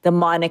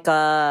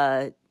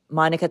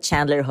Monica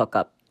Chandler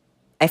hookup.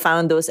 I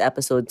found those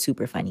episodes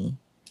super funny.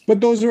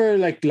 But those were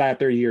like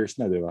latter years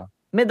na, di ba?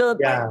 Middle,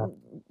 Yeah.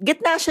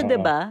 gitna siya, di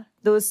ba?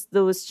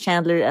 Those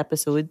Chandler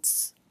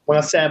episodes.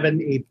 mga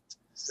 7, 8,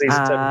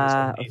 season 7,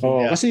 Ah, season 8.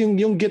 Oh, Yeah. kasi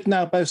yung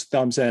gitna pa is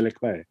Tom Selleck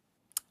pa eh.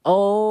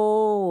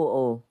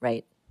 Oh,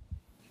 right.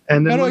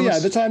 And then Pero what yeah,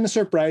 was- that's why I'm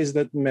surprised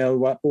that Mel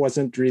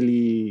wasn't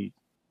really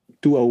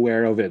too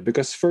aware of it,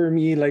 because for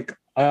me, like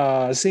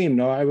same,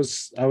 no, I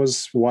was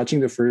watching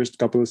the first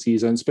couple of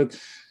seasons,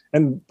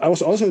 and I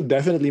was also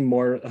definitely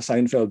more a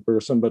Seinfeld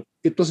person, but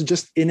it was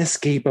just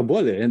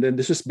inescapable, eh? And then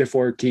this was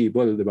before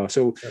cable, diba?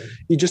 So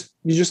you just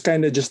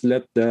kind of just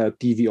let the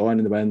TV on,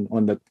 and when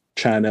on that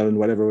channel and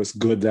whatever was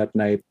good that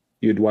night,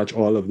 you'd watch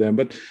all of them.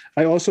 But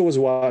I also was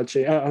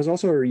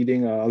also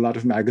reading a lot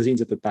of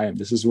magazines at the time.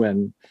 This is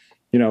when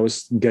I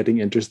was getting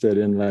interested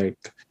in like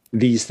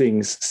these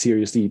things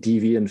seriously,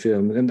 TV and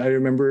film. And I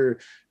remember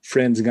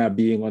Friends nga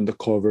being on the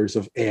covers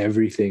of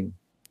everything.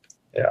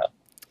 Yeah.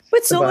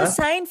 But so Diba? was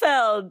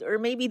Seinfeld, or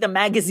maybe the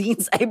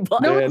magazines I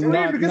bought. No, Eh, it's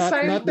weird because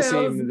not the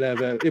Seinfeld- same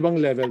level. Ibang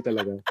level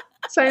talaga.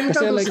 Seinfeld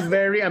Kasi was like- a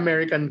very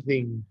American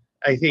thing,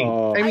 I think.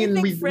 Oh. I mean,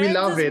 think we Friends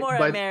love is it, more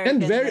but American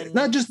And very than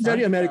not just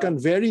very Seinfeld. American,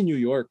 very New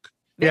York.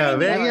 Yeah, New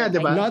very- York, yeah, I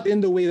diba? guess.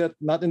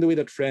 Not in the way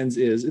that Friends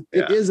is. It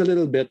Yeah. is a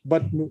little bit,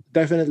 but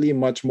definitely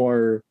much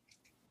more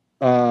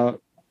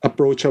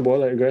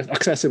approachable, I guess,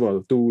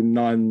 accessible to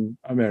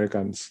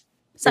non-Americans.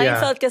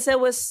 Seinfeld kasi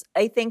was,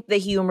 I think the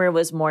humor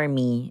was more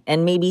me,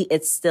 and maybe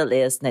it still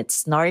is. And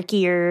it's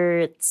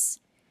snarkier.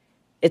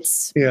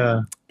 It's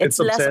yeah, less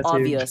obsessive.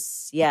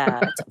 obvious. Yeah,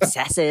 it's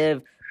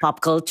obsessive. Pop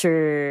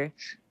culture.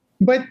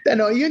 But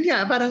yun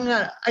nga, parang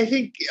I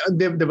think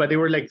diba, they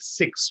were like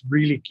 6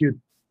 really cute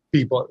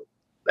people,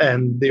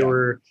 and they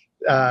were.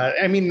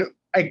 I mean,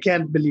 I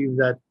can't believe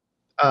that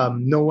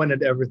no one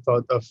had ever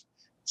thought of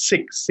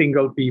 6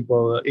 single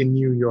people in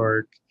New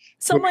York.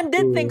 Someone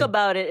did Ooh. think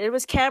about it. It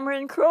was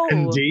Cameron Crowe.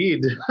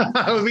 Indeed,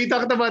 we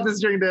talked about this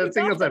during the We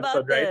singles talked about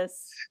episode, right?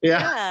 this. Yeah.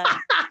 Yeah.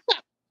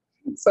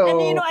 So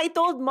And I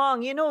told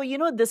Mong,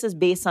 this is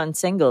based on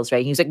singles,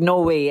 right? He was like,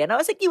 no way. And I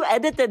was like, you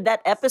edited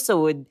that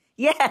episode.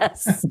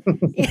 Yes.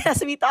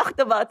 Yes, we talked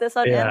about this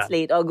on Yeah.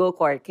 Slate. Oh, go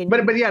Quark. Can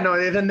but you- yeah, no,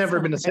 it had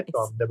never been a Nice.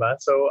 sitcom, diba?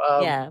 So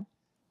yeah.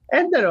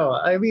 and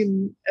I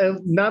mean,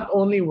 not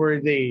only were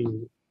they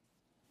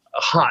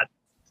hot,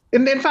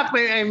 and in fact,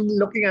 I'm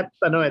looking at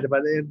diba,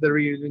 the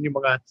reunion, yung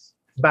mga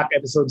back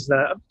episodes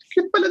na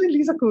cute pala ni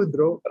Lisa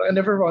Kudrow. But I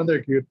never found her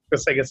cute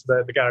because I guess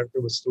the character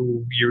was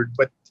too weird.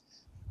 But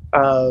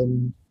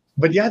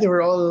yeah, they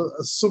were all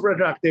super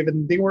attractive,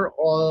 and they were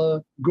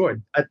all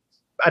good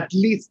at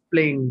least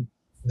playing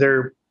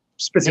their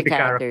The specific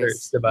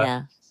characters, diba?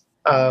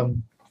 Yeah.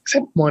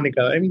 Except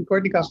Monica. I mean,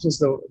 Courtney Cox was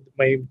the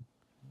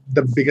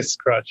biggest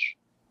crush,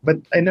 but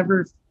I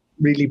never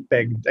really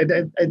pegged.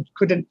 I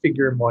couldn't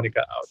figure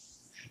Monica out.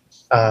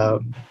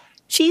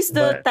 She's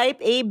the But- type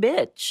A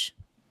bitch.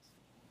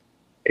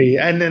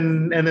 And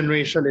then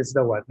Rachel is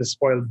the what? The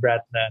spoiled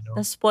brat na, no?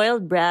 The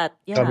spoiled brat.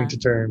 Yeah. Coming to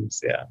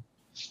terms, yeah.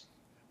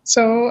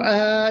 So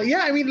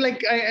yeah, I mean,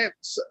 like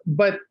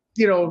but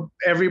you know,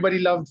 everybody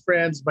loved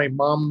Friends. My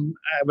mom,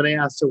 when I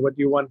asked her what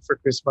do you want for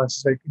Christmas,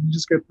 she's like, can you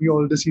just get me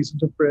all the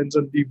seasons of Friends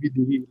on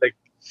DVD? Like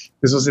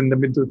this was in the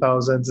mid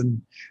 2000s,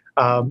 and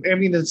I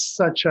mean, it's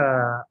such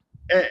a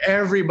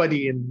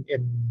everybody in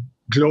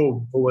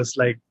Globe was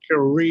like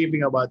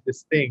raving about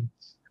this thing,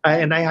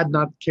 and I had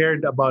not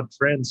cared about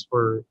Friends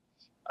for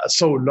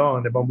so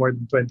long, about more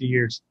than 20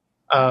 years.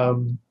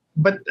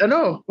 But I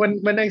know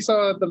when I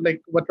saw the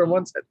like what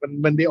Ramon said,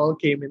 when they all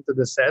came into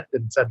the set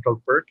in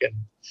Central Perk and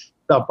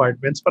the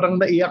apartments, parang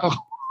naiyak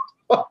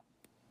ako.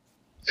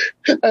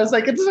 I was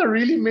like, it's a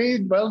really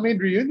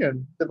well-made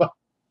reunion. Diba?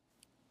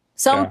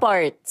 Some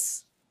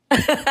parts.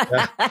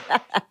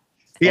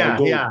 Yeah,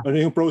 Go. yeah. Ano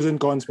yung pros and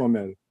cons mo,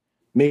 Mel?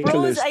 Make a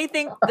Pros, list. I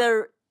think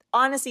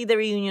honestly, the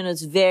reunion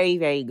was very,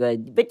 very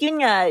good. But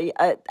yun nga,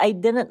 I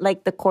didn't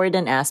like the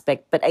Corden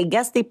aspect, but I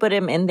guess they put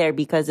him in there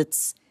because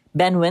it's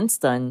Ben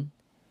Winston.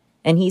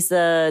 And he's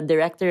the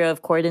director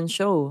of Corden's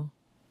show.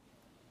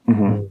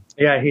 Mm-hmm.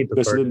 Yeah, I hate the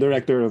That's the Corden.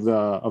 director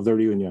of the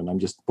reunion. I'm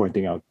just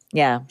pointing out.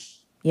 Yeah.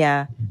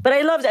 Yeah. But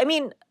I loved, I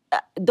mean,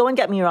 don't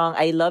get me wrong,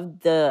 I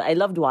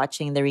loved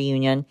watching the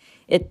reunion.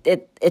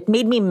 It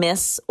made me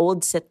miss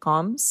old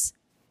sitcoms.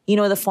 You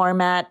know, the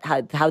format,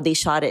 how they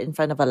shot it in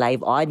front of a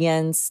live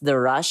audience, the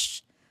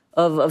rush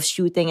of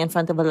shooting in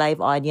front of a live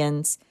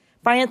audience.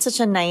 Parang it's such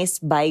a nice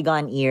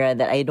bygone era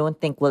that I don't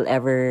think we'll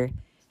ever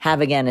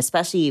have again,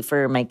 especially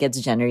for my kids'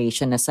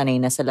 generation na sanay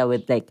na sila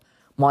with like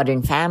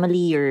Modern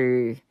Family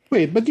or...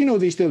 Wait, but you know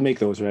they still make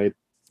those, right?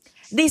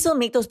 They still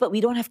make those, but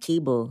we don't have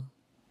cable.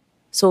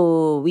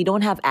 So we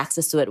don't have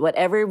access to it.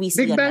 Whatever we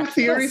see Big on Bang Netflix,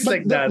 Theory is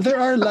like that. There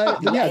are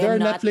there are I'm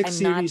not, Netflix I'm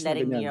series not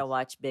letting na Mira ganyan.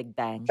 watch Big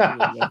Bang Theory.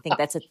 I think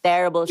that's a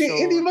terrible show.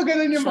 Hindi ba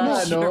ganun yung mga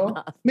Shush ano? your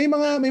mouth. May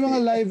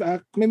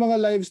mga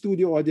live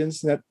studio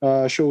audience net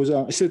shows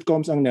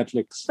sitcoms ang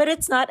Netflix. But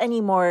it's not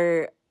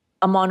anymore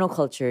a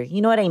monoculture.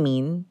 You know what I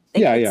mean?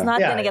 Like, Yeah, it's yeah.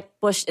 not Yeah. gonna get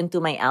pushed into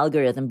my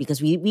algorithm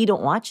because we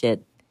don't watch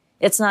it.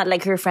 It's not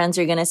like her friends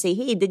are gonna say,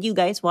 "Hey, did you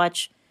guys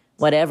watch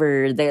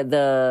whatever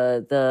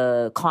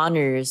the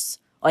Connors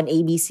on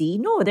ABC?"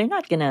 No, they're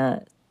not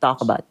gonna talk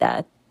about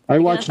that. I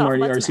We're watched gonna talk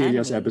Marty about some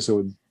Arcelia's anime.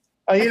 episode.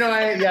 You know,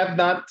 I have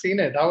not seen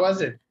it. How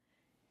was it?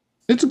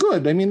 It's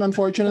good. I mean,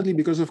 unfortunately,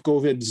 because of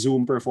COVID,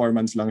 Zoom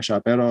performance lang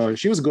siya. Pero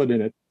she was good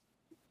in it.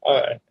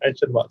 I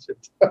should watch it.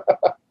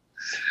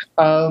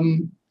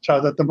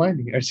 Shout out to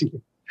Marty Arcelia.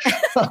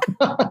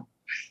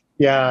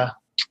 Yeah.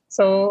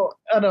 So,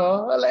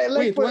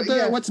 Wait,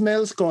 what's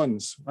Mel's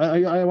cons?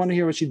 I want to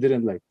hear what she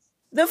didn't like.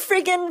 The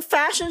friggin'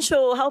 fashion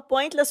show, how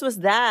pointless was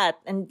that?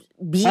 And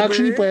Bieber.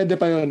 Actually, pwede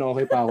pa yun.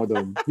 Okay pa ako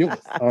doon.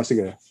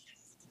 Sige.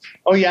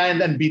 Oh yeah,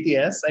 and then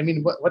BTS. I mean,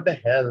 what the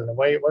hell?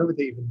 Why would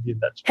they even be in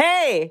that show?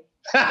 Hey!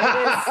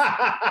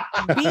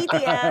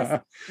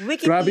 BTS,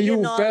 Wikipedia Grabe, you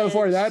knowledge fell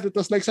for that. It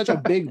was like such a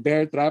big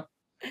bear trap.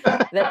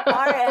 that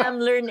RM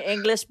learned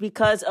English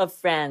because of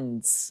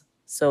Friends.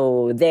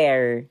 So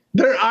there.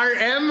 Their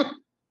RM?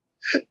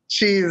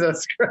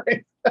 Jesus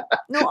Christ.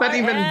 No, Not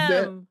even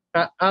RM.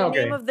 the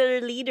okay. Name of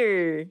their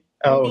leader.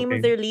 Oh, The name okay.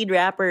 of their lead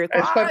rapper.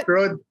 I thought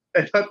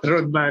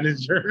road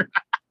manager.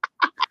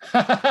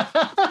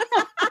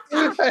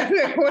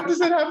 What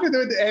does it have to do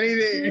with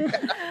anything?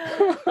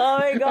 Oh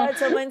my God,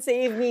 someone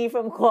save me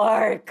from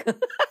Quark.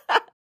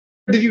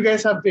 Did you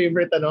guys have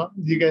favorite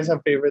Did you guys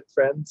have favorite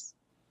friends?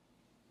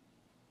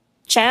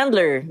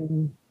 Chandler.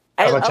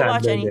 I'll watch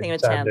Chandler anything din,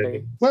 with Chandler Chandler.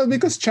 din. Well,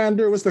 because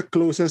Chandler was the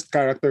closest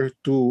character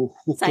to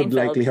who could Seinfeld.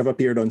 likely have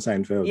appeared on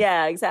Seinfeld.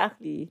 Yeah,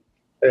 exactly.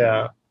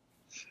 Yeah.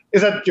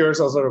 Is that yours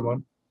also,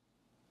 Ramon?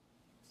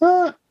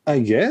 I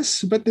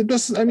guess. But it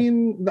was, I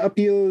mean, the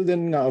appeal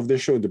then nga of the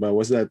show, diba,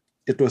 was that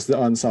it was the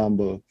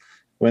ensemble.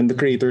 When the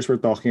creators were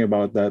talking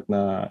about that,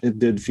 it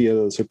did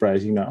feel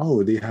surprising na,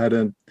 they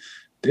hadn't,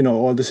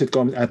 all the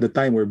sitcoms at the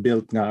time were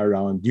built nga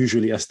around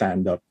usually a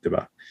stand-up,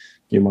 diba?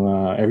 Yung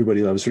mga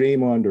Everybody Loves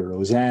Raymond or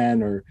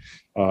Roseanne or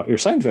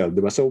Seinfeld,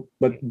 diba? So,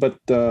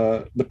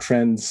 but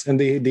Friends, and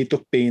they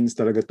took pains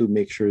talaga to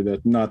make sure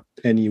that not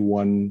any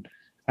one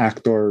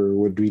actor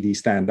would really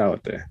stand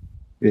out.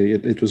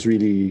 It was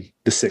really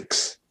the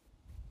six.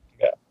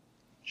 Yeah.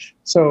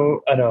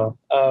 So,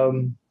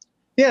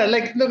 yeah,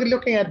 like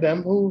looking at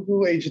them,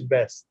 who aged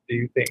best, do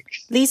you think?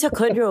 Lisa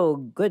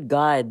Kudrow, good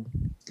God.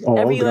 Oh,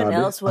 Everyone grabe.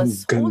 else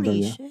was, Ang ganda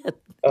holy niya. shit.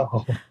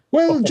 Oh.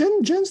 Well,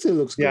 Jen still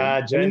looks good. Yeah, I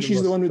mean, Jen she's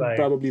the was one with like-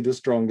 probably the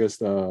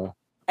strongest.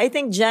 I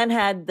think Jen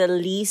had the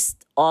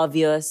least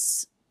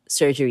obvious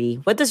surgery.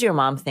 What does your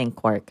mom think,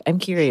 Quark? I'm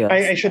curious.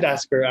 I should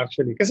ask her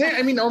actually. Because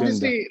I mean,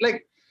 obviously,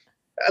 like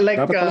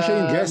Dapat pala siya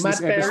yung guest Matt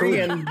this episode. Perry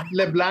and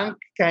LeBlanc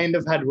kind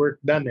of had work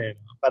done.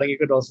 Parang you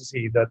could also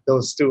see that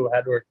those two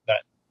had work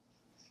done.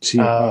 She,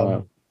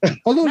 Um,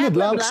 although Matt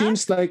LeBlanc LeBlanc?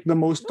 seems like the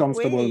most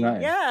comfortable Wait, nga.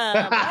 yeah.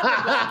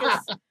 Matt LeBlanc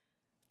is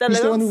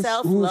He's the one talagang who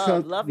self-love.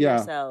 felt- Love yeah.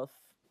 yourself.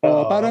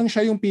 Parang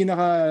siya yung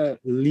pinaka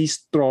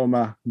least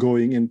trauma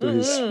going into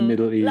his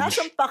middle age. Wala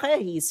siyang pake.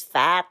 He's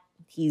fat.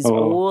 He's Oo.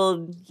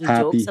 old. He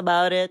Happy. jokes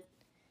about it.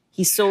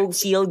 He's so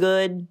feel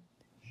good.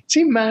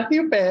 See,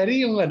 Matthew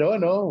Perry, yung ano,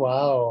 no?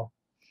 Wow.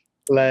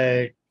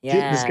 Like,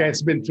 Yeah. this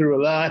guy's been through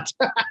a lot.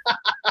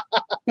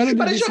 Pero did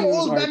Parang you see siyang those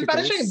old man.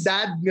 Parang siyang articles?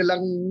 dad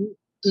nilang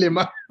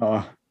 5.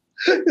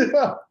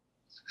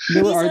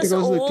 There were He's as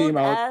articles that old came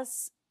out.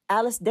 as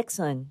Alice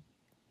Dixon.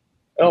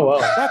 Oh, wow.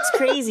 That's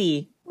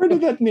crazy. Where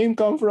did that name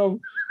come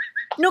from?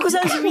 No, because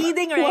I was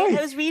reading, right? Why?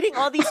 I was reading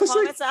all these I was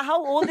comments. How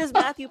old is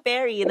Matthew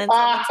Perry? And then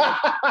someone said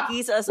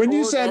he's as When old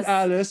you said as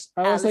Alice,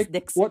 I was Alice like,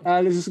 Dixon. what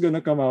Alice is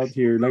gonna come out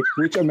here? Like,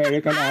 which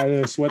American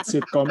Alice? What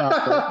sitcom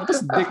actor? What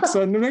is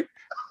Dixon? I'm like,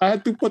 I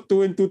had to put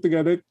 2 and 2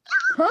 together.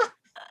 Huh?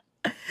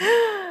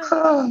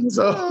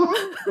 So,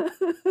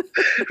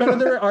 But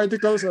there are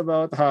articles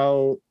about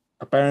how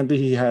apparently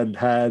he had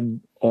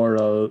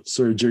oral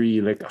surgery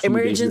like a few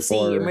days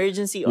before.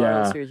 emergency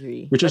oral Yeah.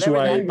 surgery. Which is Whatever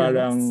why that means.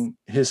 parang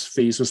his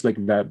face was like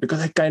that.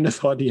 Because I kind of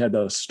thought he had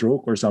a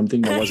stroke or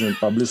something that wasn't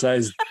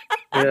publicized.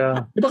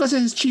 yeah. Because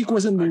his cheek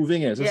wasn't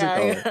moving eh. So it's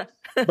like, Yeah.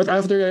 oh. But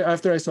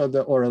after I saw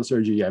the oral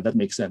surgery, yeah, that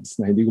makes sense.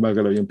 Na hindi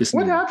gumagalaw yung pisngi.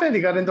 What happened?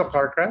 He got into a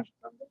car crash?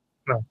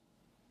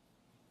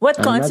 What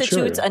I'm not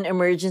constitutes sure. an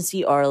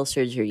emergency oral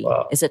surgery?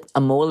 Wow. Is it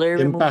a molar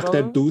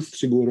Impacted removal? tooth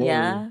siguro.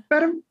 Yeah.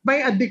 Pero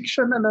may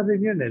addiction na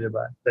rin yun eh, di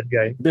ba? That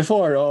guy.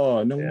 Before,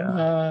 nung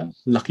Yeah.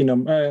 lucky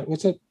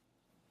what's that?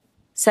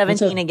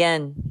 17 that?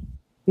 again.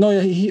 No,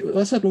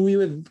 what's that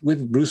movie with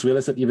Bruce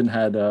Willis that even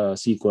had a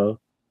sequel?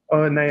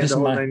 Oh, His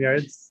the whole ma- 9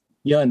 yards.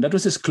 Yeah, and that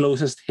was his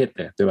closest hit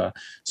eh, diba?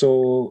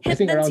 So I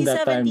think Hitman around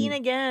that time. C-17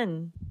 again.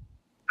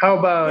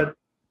 How about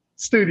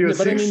Studio Yeah,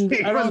 but I mean,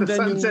 60 on around the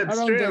Sunset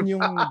then Strip? yung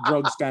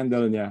drug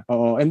scandal niya.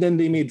 Oo, and then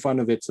they made fun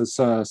of it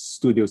sa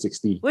Studio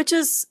 60. Which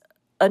is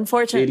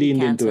unfortunately They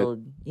leaned into it.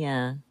 cancelled.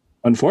 Yeah.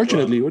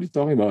 Unfortunately, what are you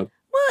talking about?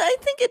 Well, I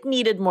think it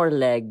needed more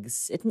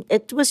legs.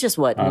 It was just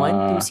what,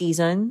 1-2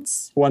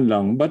 seasons? One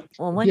lang, but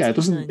Well, one yeah,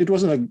 season. it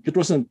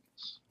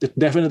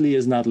definitely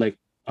is not like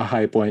a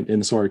high point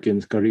in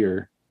Sorkin's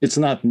career. It's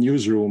not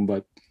Newsroom,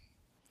 but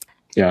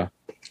yeah.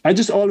 I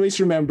just always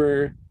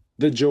remember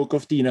the joke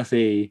of Tina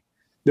Fey.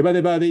 Diba,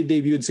 they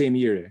debuted same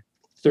year,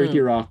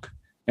 30 Rock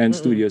and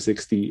Studio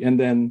 60. And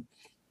then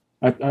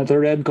at the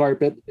red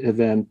carpet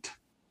event,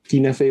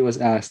 Tina Fey was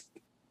asked,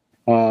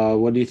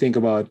 what do you think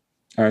about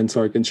Aaron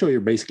Sorkin's show?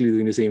 You're basically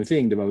doing the same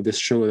thing, diba? This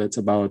show that's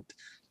about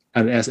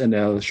an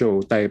SNL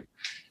show type.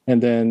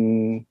 And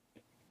then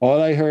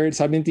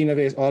sabi ni Tina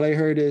Fey, all I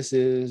heard is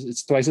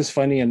it's twice as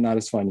funny and not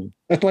as funny.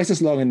 Twice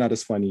as long and not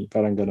as funny.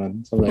 Parang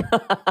ganon. So I'm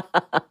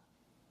like,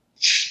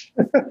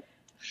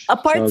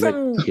 Apart So I was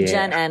from like, yeah.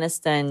 Jen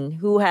Aniston,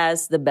 who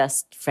has the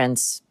best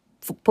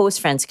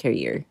post-Friends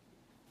career?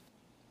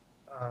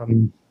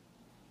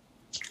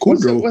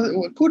 Kudrow.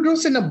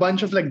 Kudrow's in a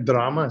bunch of like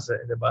dramas, eh,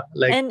 diba?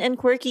 Like, And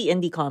quirky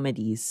indie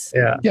comedies.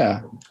 yeah.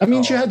 Yeah. I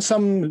mean, she had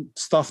some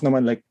stuff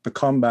naman like The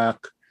Comeback,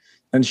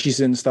 and she's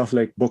in stuff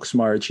like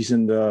Booksmart. She's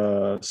in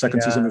the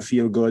second season of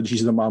Feel Good.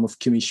 She's the mom of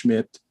Kimmy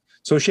Schmidt.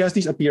 So she has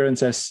these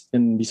appearances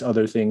in these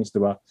other things,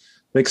 diba?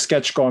 Like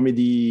sketch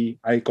comedy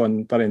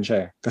icon pa rin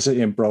siya. Kasi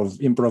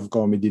improv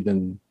comedy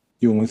din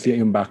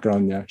yung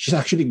background niya. She's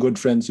actually good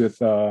friends with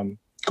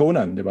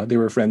Conan, diba? They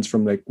were friends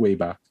from like way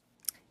back.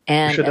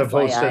 And should have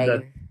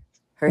hosted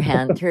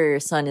that. her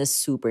son is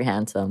super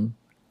handsome.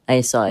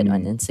 I saw it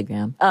on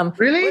Instagram.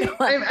 Really?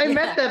 I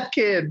met that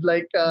kid.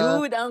 Like,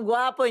 dude, ang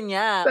guwapo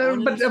niya.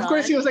 but of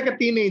course, he was like a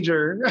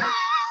teenager.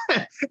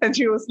 And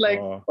she was like,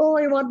 oh,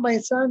 I want my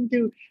son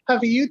to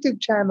have a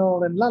YouTube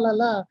channel and la la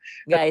la.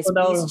 Guys, So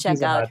now please check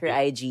he's out her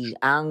happy. IG.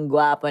 Ang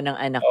guwapo ng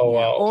anak Oh, niya.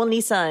 wow.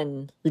 Only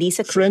son,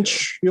 Lisa.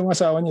 French yung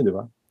asawa niya,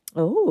 diba?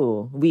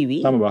 Oh,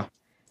 oui. Tama ba?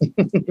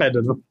 I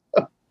don't know.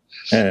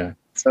 Yeah.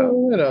 So,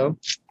 you know.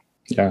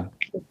 Yeah.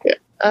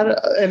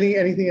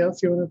 Anything else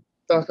you want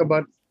to talk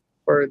about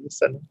for this?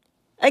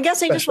 I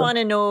guess I just Special. want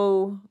to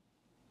know,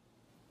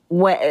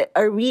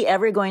 are we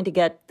ever going to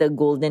get the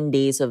golden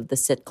days of the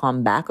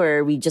sitcom back, or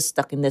are we just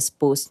stuck in this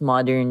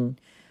postmodern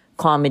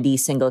comedy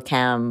single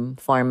cam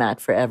format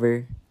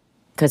forever?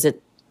 Because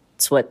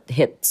it's what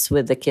hits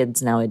with the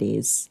kids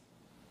nowadays.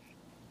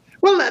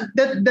 Well,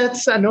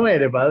 that's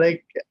diba?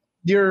 Like,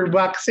 you're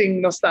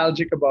waxing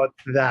nostalgic about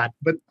that.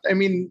 But I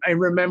mean, I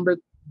remember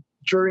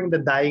during the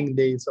dying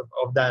days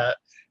of the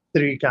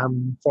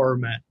 3-cam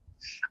format.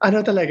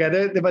 Ano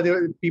talaga,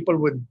 diba, people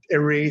would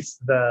erase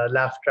the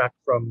laugh track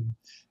from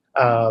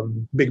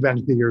Big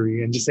Bang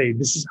Theory and just say,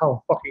 this is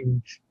how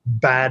fucking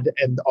bad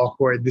and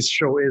awkward this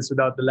show is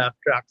without the laugh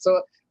track.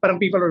 So parang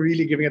people were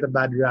really giving it a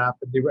bad rap.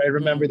 And I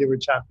remember they were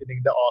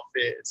championing The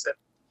Office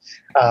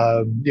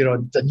and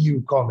the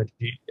new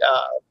comedy.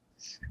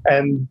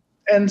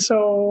 And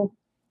so,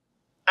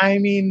 I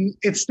mean,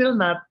 it's still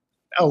not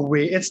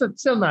away. It's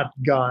still not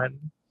gone.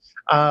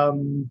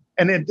 And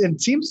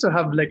it seems to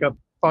have like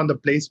found a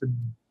place with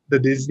the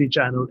Disney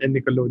Channel and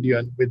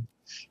Nickelodeon with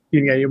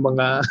yung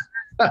mga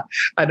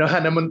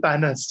Hannah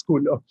Montana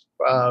school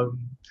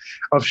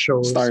of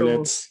shows.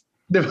 Starlets.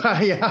 So,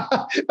 diba? Yeah.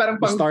 Parang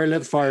The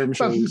Starlet Farm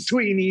pang shows.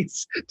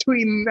 tweenies.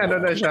 Tween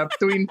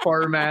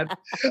format.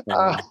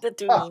 The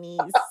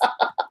tweenies.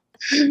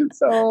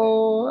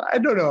 So, I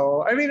don't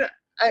know. I mean,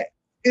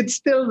 it's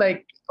still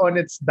like on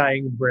its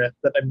dying breath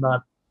that I'm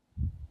not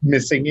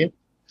missing it.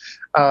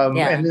 And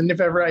then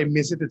if ever I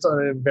miss it, it's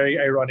on a very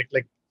ironic,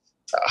 like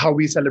how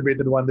we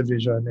celebrated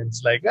WandaVision, and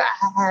it's like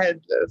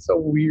it's so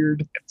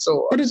weird. It's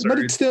so but absurd.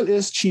 it still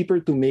is cheaper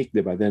to make,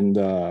 diba, than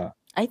the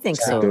I think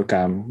actor so.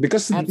 cam.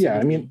 Because Absolutely.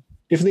 I mean,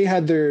 if they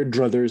had their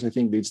druthers, I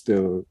think they'd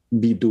still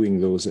be doing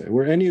those.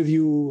 Were any of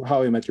you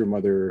How I Met Your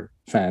Mother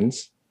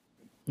fans?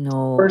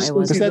 No, First I two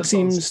Because wasn't. that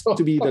seems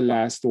to be the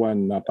last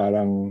one na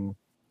parang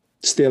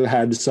still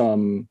had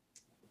some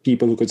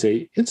people who could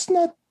say it's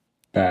not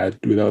bad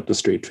without the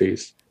straight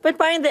face. But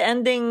parang the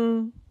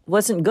ending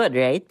wasn't good,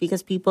 right?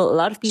 Because a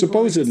lot of people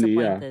Supposedly,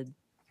 were yeah. disappointed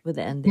with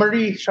the ending.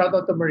 Marie, shout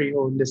out to Marie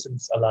who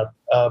listens a lot.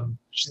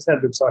 She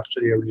said it's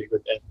actually a really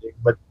good ending,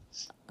 but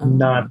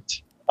not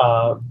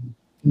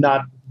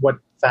what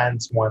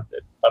fans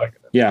wanted. Parang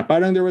ganun. Yeah,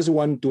 parang there was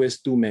one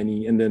twist too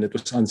many and then it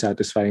was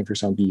unsatisfying for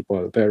some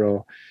people.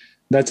 Pero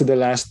that's the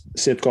last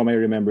sitcom I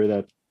remember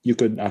that you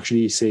could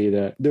actually say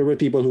that there were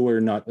people who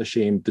were not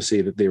ashamed to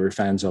say that they were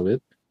fans of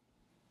it.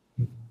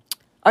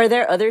 Are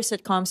there other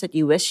sitcoms that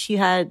you wish you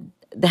had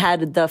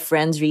the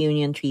Friends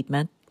reunion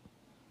treatment?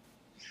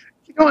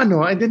 You know,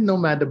 ano, I didn't know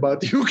Mad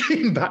About You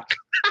came back.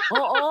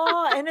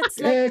 Oh, and it's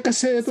like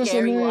Kasi it was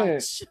scary ano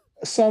watch.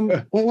 some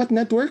what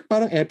network?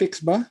 Parang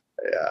Epix ba?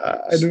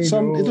 I don't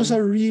know. It was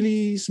a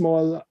really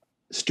small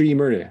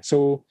streamer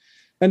So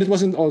and it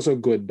wasn't also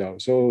good daw.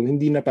 So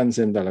hindi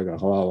napansin talaga,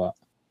 kawawa.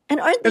 And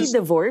aren't they It's-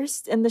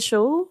 divorced in the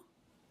show?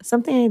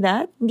 Something like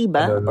that? Hindi I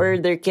ba? don't know. Or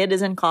their kid is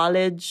in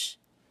college.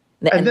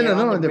 And then they're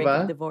ano, on the di brink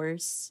ba? of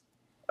divorce.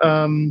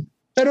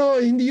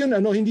 Pero hindi yun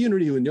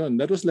reunion.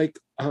 That was like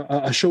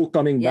a show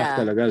coming back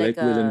Yeah, talaga. Like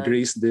Will and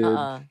Grace did.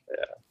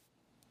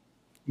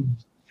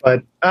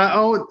 But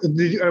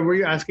were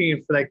you asking if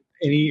like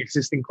any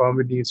existing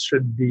comedies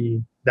should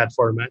be that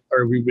format,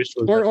 or we wish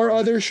it was that Or format?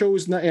 other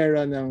shows na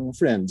era ng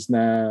Friends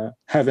na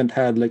haven't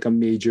had like a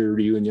major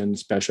reunion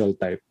special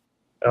type.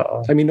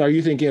 I mean, are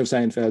you thinking of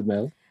Seinfeld,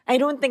 Mel? I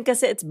don't think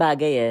kasi it's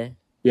bagay eh.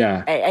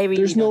 Yeah. I really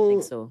There's don't no-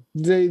 think so.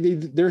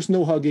 There's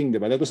no hugging,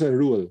 diba? That was a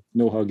rule.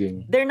 No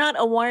hugging. They're not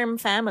a warm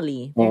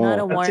family. They're Oh. not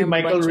a At warm si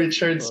Michael bunch of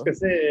Richards people.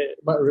 kasi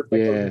Michael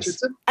Yes.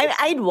 Richardson.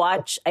 I'd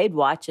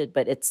watch it,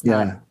 but it's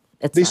Yeah. not.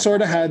 It's They not sort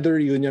of that. had the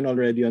reunion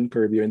already on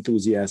Curb Your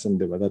Enthusiasm,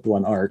 diba? That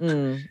one arc.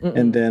 Mm-mm.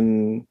 And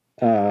then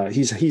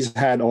he's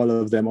had all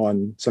of them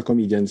on sa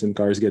Comedians in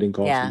Cars Getting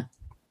Coffee. Yeah.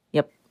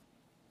 Yep.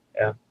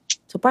 Yeah.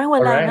 So parang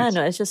wala Alright. nga,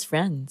 no? It's just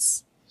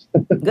Friends.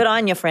 Good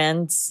on you,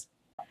 Friends.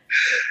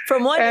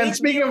 From one And HBO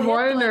speaking of hit to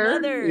Warner,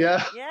 another.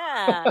 yeah.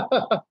 Yeah.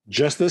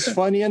 Just as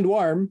funny and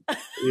warm.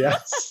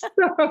 Yes.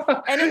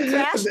 And it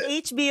crashed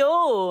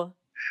HBO.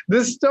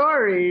 The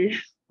story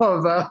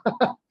of a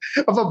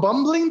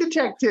bumbling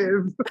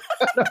detective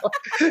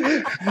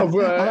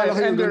Akala ko and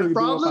yung their ganun,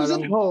 problems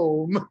parang- at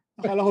home.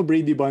 Akala ko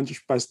Brady Bunch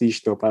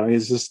pastiche to. Parang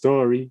it's a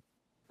story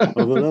of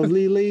a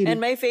lovely lady. And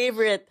my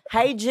favorite,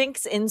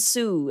 hijinks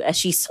ensue as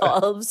she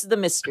solves the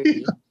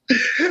mystery.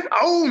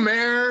 Oh,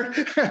 Mayor,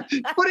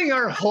 putting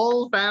our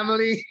whole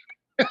family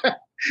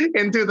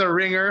into the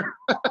ringer,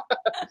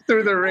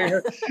 through the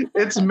ringer.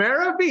 It's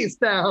Mayor of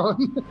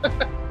Easttown.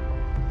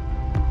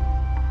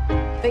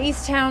 The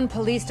Easttown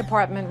Police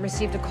Department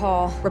received a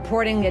call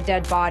reporting a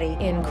dead body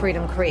in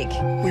Creedham Creek.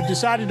 We've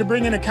decided to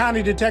bring in a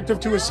county detective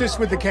to assist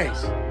with the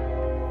case.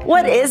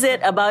 What is it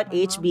about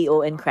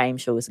HBO and crime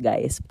shows,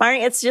 guys?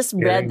 Parang it's just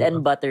bread Yeah.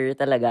 and butter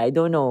talaga. I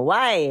don't know.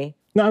 Why?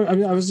 No, I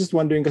mean, I was just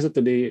wondering kasi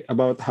today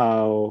about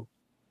how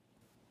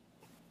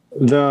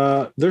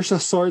there's a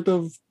sort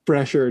of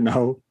pressure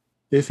now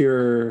if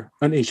you're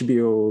an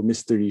HBO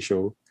mystery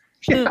show.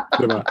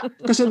 Diba?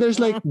 Kasi there's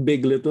like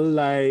Big Little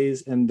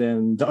Lies and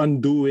then The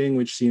Undoing,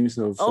 which seems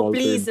to have Oh,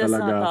 faltered please, let's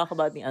not talaga. talk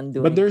about the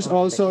undoing. But there's Oh,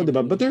 also, that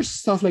diba? can't But be. there's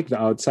stuff like The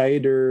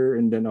Outsider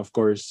and then of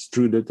course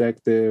True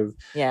Detective.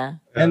 Yeah.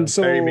 And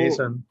so Perry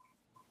Mason.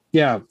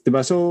 yeah,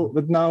 diba? So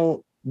but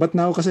now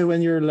kasi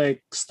when you're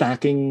like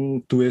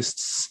stacking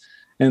twists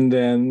and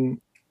then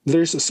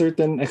there's a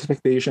certain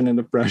expectation and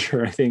the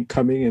pressure I think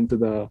coming into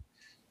the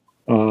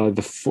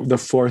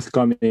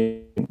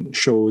forthcoming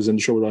shows and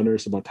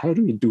showrunners about how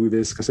do we do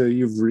this because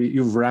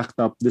you've racked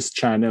up this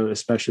channel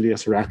especially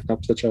has racked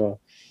up such a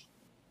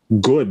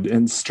good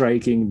and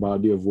striking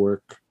body of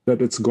work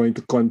that it's going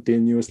to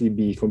continuously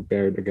be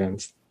compared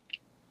against.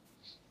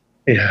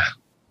 Yeah.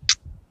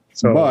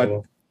 So,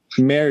 But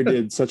Mare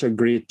did such a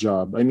great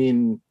job. I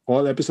mean,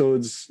 all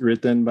episodes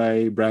written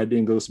by Brad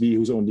Inglesby,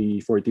 who's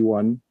only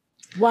 41.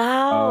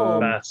 Wow.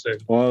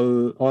 bastard.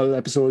 All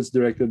episodes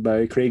directed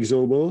by Craig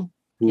Zobel,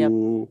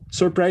 who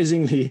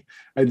surprisingly,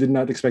 I did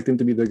not expect him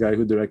to be the guy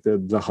who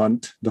directed The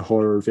Hunt, the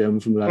horror film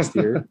from last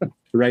year,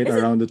 right Is it-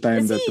 around the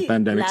time Is that the he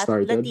pandemic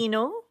started.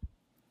 Latino?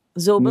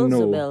 Zobel?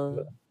 No.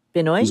 Zobel?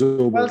 Pinoy?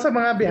 Zobel. Well, sa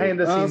mga behind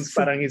the scenes,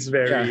 from- parang he's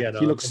very, yeah, ano,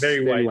 he looks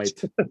very white.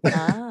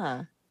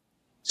 Ah.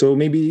 So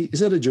maybe, is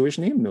that a Jewish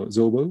name? No,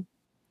 Zobel?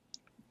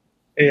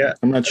 Yeah.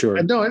 I'm not sure.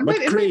 No, it But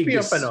might Craig be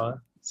of is-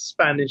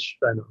 Spanish.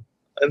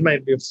 It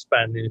might be of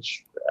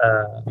Spanish.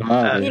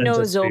 You know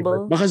ancestry,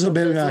 Zobel? Baka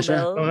Zobel nga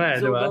siya. Zobel, Oo nga,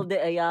 di ba? Zobel de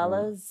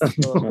Ayalas.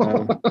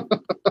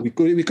 Uh,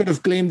 we could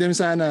have claimed them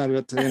sana,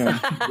 but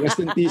rest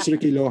in peace,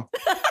 Ricky Lo.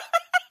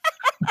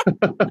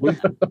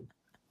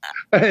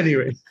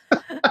 Anyway.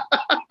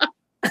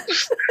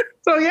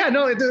 So yeah,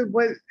 no,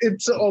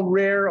 it's all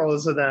rare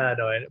also na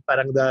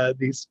parang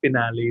these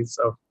finales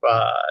of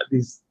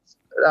these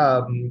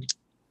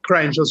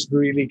crime shows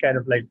really kind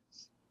of like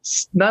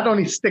not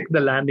only stick the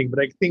landing, but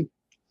I think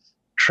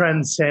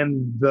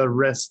transcend the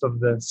rest of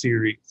the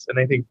series. And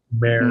I think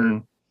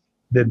Mare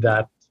did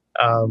that.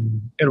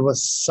 It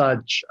was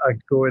such a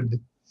good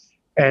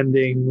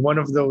ending. One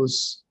of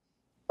those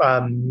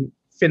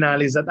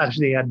finales that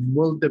actually had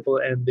multiple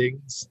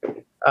endings.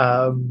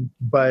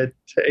 But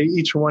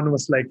each one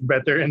was like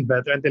better and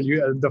better until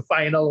the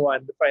final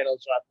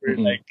shot where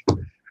like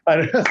I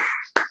don't know,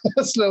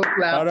 slow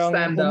clap,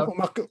 stand up.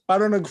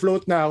 Parang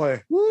nag-float na ako eh.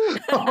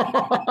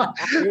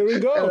 Here we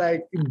go.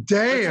 Like,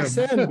 damn.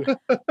 But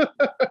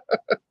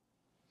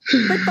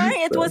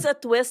parang it was a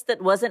twist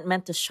that wasn't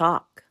meant to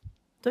shock.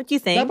 Don't you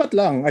think? Dapat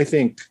lang, I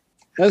think.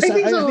 I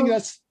think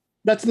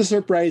that's the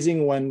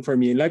surprising one for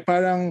me. Like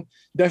parang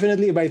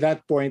definitely by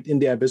that point in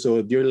the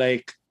episode, you're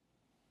like,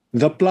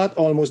 the plot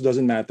almost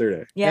doesn't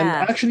matter. Yeah. And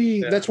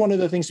actually, that's one of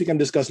the things we can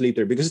discuss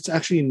later because it's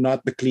actually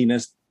not the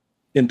cleanest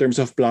in terms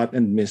of plot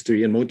and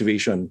mystery and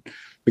motivation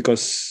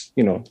because,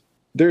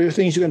 there are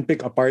things you can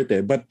pick apart,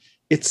 but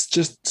it's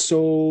just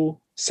so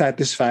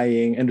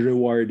satisfying and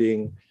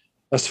rewarding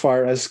as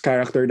far as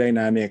character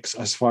dynamics,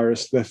 as far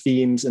as the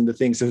themes and the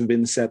things that have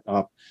been set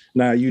up.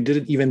 Now, you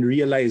didn't even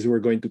realize we're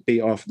going to pay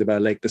off, diba?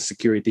 Like the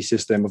security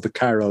system of the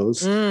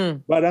Carols.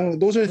 Parang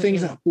those are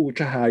things na,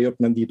 pucha, hayop,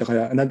 nandito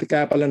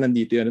kaya pala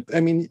nandito yun.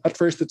 I mean, at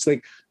first it's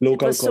like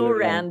local it was so color.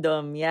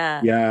 random, yeah.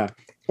 Yeah.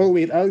 Oh,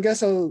 wait, I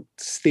guess I'll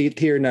state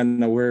here na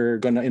we're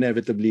gonna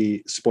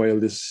inevitably spoil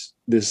this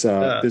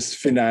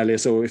finale.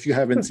 So if you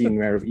haven't seen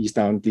Mare of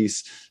Easttown,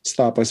 please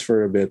stop us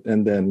for a bit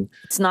and then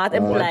it's not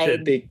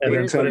implied. Take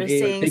some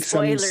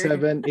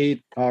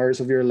 7-8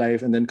 hours of your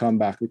life and then come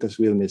back because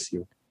we'll miss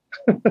you.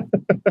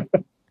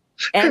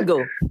 And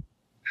go.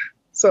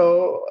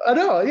 So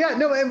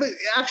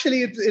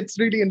actually it's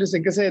really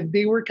interesting because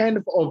they were kind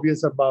of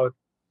obvious about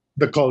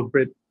the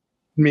culprit.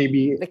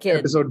 Maybe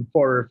episode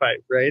 4 or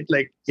 5, right?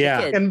 Like,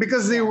 and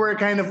because they were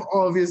kind of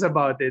obvious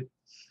about it,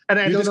 and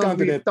I don't know if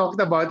we talked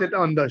about it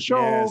on the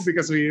show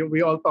because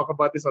we all talk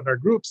about this on our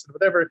groups and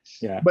whatever.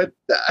 Yeah. But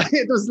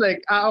it was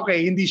like,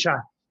 okay, hindi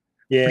siya.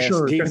 Yes, for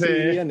sure. Game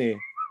theory yan eh.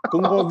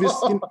 Kung obvious,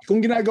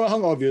 kung ginagawa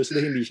kang obvious,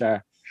 then hindi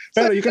siya.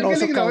 Pero you can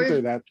also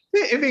counter that.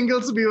 If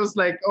Inglesby was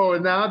like, oh,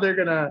 now they're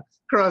gonna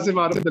cross him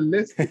out of the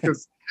list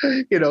because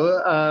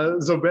Zobel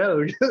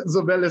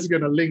is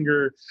gonna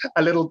linger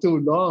a little too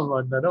long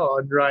on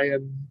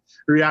Ryan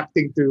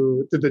reacting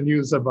to the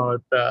news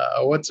about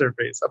what's her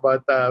face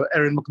about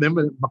Erin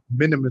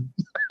McMiniman.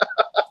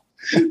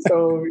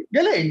 So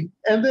galing,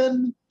 and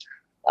then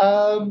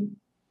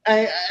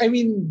I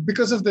mean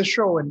because of the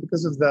show and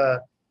because of the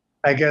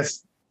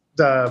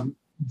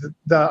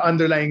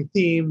underlying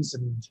themes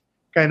and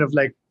kind of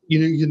like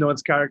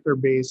it's character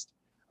based.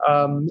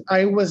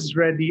 I was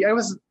ready. I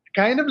was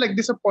kind of like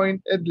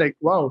disappointed. Like,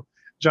 wow,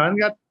 John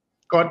got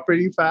caught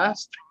pretty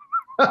fast,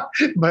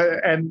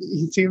 and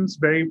he seems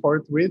very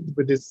forthwith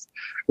with this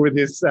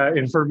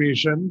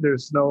information.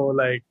 There's no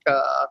like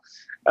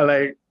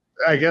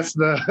I guess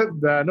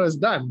it's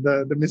done.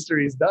 The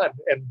mystery is done.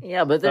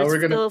 And but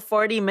there's still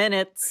 40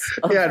 minutes.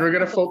 And we're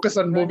gonna focus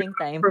on moving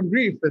time from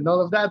grief and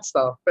all of that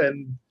stuff.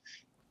 And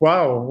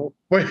wow,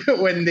 when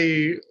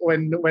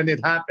it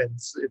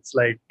happens, it's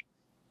like,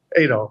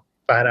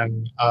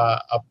 parang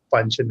a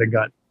punch in the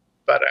gut.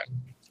 Parang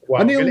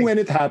wow. Ano yung when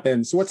it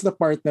happens? What's the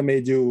part na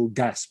medyo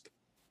gasp?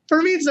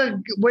 For me, it's like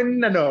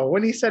when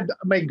he said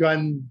my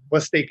gun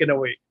was taken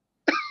away.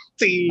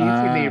 si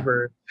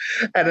neighbor,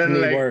 and then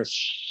neighbor.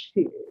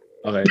 Like.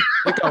 Okay.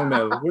 Ikaw,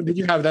 Mel, did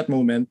you have that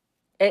moment?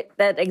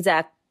 That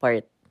exact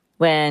part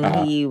when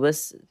he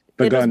was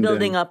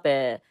building up.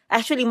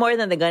 Actually, more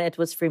than the gun, it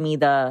was for me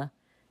the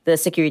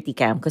security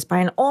cam. Because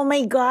parang, oh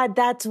my God,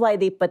 that's why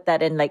they put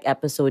that in like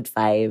episode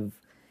 5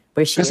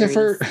 where she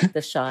erased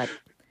the shot.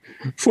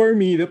 For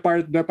me, the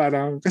part na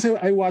parang, kasi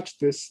I watched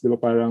this, di ba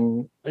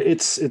parang,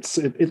 it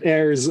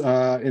airs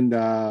in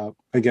the,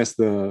 I guess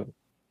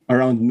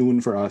around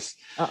noon for us.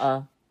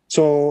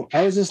 So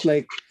I was just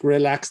like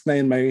relaxed na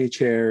in my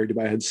chair.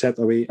 I had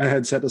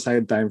set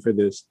aside time for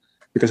this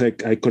because I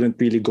couldn't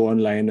really go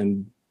online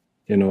and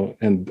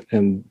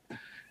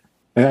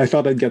I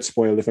thought I'd get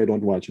spoiled if I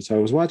don't watch it. So I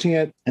was watching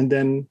it, and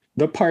then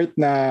the part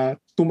na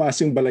tumaas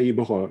yung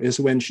balahibo ko is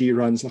when she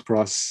runs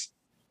across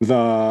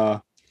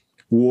the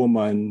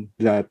woman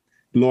that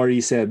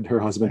Lori said her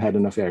husband had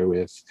an affair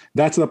with.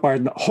 That's the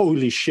part na,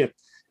 holy shit.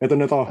 Ito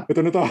na to.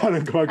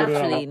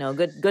 Actually, no.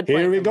 Good point.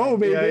 Here we go,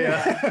 baby.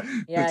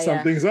 Yeah.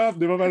 Something's up.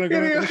 Di ba? Hi,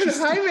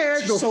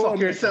 Mare. Go fuck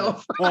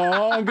yourself.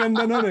 Ang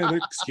ganda nun eh.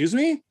 Like, excuse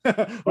me?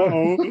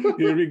 Uh-oh.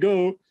 Here we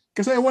go.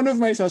 Kasi one of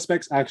my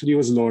suspects actually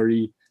was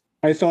Lori.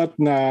 I thought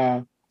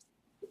na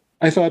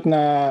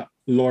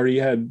Lori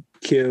had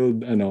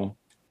killed,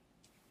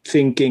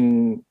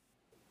 thinking,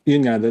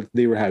 yun nga, that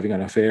they were having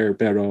an affair.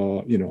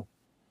 Pero,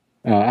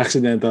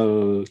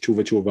 accidental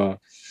chuva.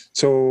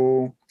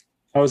 So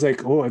I was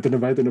like, oh, ito na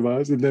ba?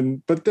 And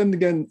then, but then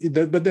again,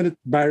 but then it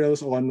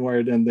barrels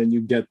onward, and then you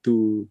get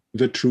to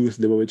the truth,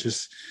 diba? Which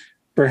is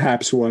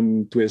perhaps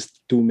one twist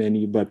too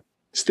many, but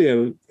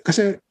still,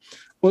 kasi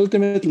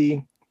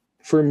ultimately,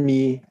 for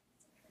me,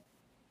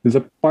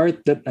 the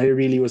part that I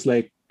really was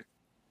like,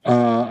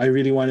 I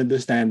really wanted to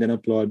stand and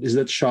applaud is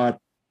that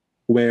shot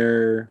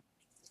where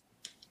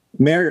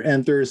Mare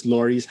enters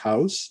Laurie's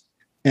house,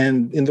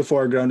 and in the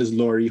foreground is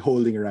Laurie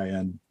holding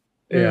Ryan.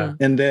 Yeah.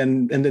 And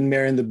then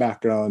Mare in the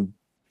background,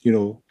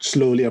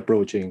 slowly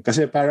approaching.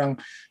 Kasi parang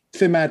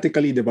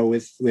thematically, diba,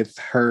 with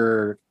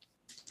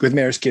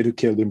Mare's kid who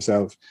killed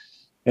himself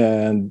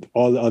and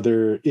all the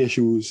other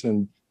issues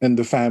and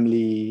the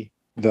family,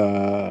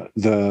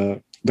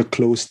 the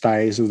close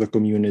ties of the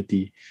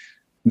community.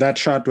 That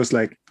shot was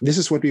like, this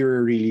is what we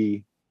were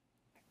really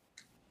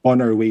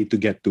on our way to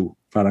get to.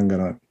 Parang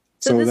ganon.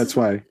 So that's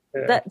why.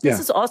 This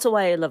is also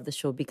why I love the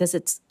show, because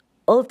it's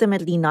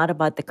ultimately not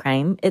about the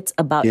crime. It's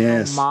about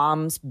how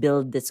moms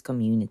build this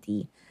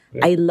community.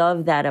 Yeah. I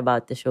love that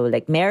about the show.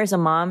 Like, Mare's a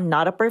mom,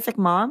 not a perfect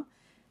mom,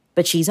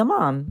 but she's a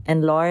mom.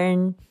 And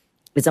Lauren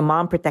is a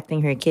mom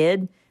protecting her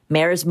kid.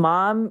 Mare's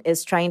mom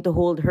is trying to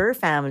hold her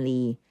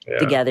family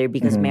together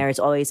because Mare is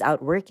always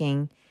out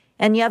working.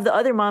 And you have the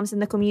other moms in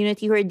the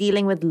community who are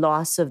dealing with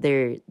loss of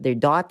their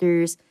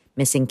daughters,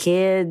 missing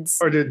kids.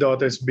 Or their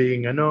daughters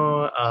being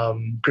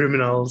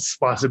criminals,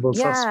 possible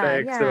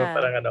suspects. Yeah.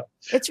 Parang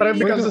it's parang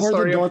really becomes a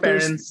story of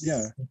daughters,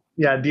 parents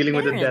dealing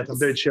with the death of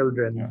their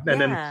children. Yeah. And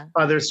then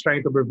others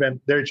trying to prevent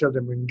their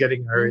children from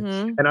getting hurt.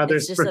 And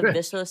others it's just a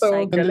vicious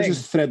cycle. And there's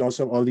this thread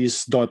also of all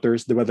these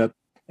daughters, diba, that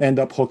end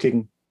up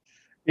hooking.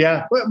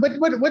 Yeah. But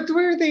what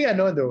were they,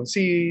 though?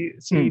 Si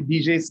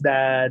DJ's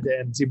dad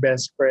and si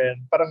best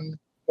friend, parang,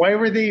 why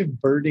were they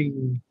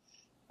burning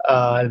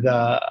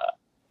the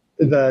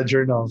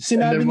journals?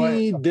 Sinabi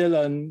ni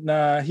Dylan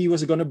na he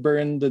was gonna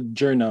burn the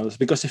journals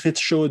because if it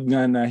showed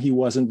nga na he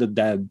wasn't the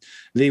dad,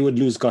 they would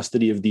lose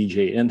custody of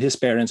DJ, and his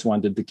parents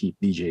wanted to keep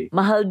DJ.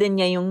 Mahal din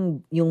niya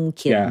yung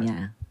kid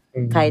niya.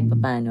 Kahit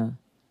paano.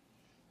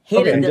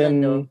 Hated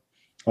Dylan though.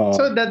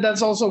 So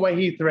that's also why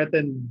he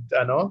threatened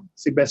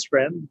si best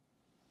friend.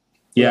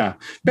 Yeah.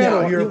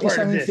 Pero you're yung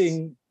isang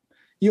thing,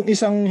 yung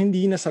isang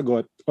hindi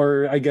nasagot,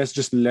 or I guess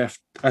just left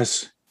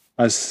as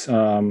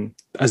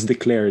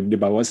declared,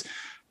 diba, was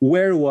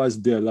where was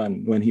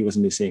Dylan when he was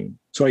missing?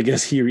 So I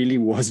guess he really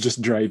was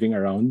just driving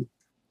around.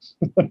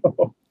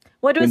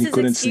 What was his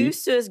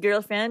excuse to his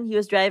girlfriend? He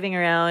was driving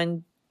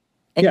around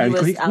and he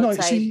was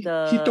outside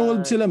he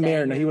told sila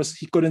Mare na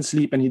he couldn't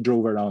sleep and he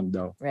drove around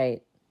though.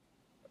 Right.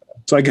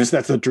 So I guess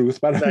that's the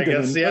truth. Parang I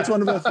guess, that's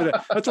one of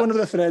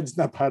the threads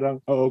na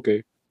parang, oh,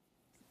 okay.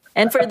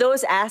 And for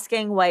those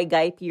asking why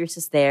Guy Pearce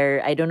is there,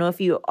 I don't know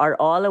if you are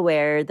all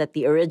aware that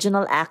the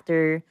original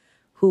actor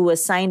who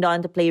was signed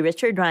on to play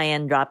Richard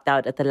Ryan dropped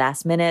out at the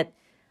last minute.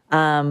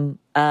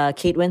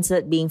 Kate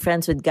Winslet, being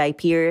friends with Guy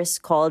Pearce,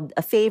 called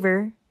a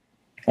favor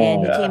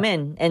and he came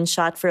in and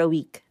shot for a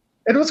week.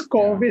 It was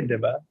COVID,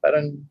 diba?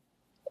 Parang,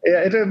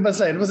 it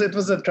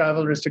was a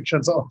travel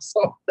restrictions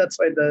also. That's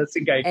why si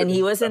Guy. And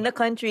he was in the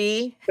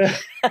country.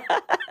 Nice.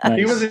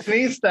 He was in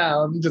East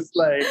Town, just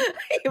like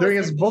during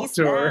his book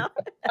tour.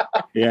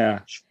 Yeah.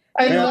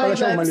 I love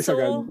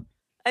that.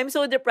 I'm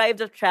so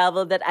deprived of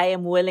travel that I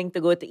am willing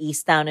to go to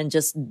East Town and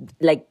just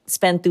like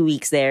spend 2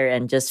 weeks there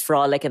and just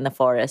frolic in the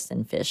forest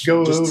and fish.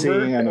 Just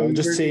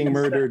saying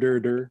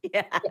murder.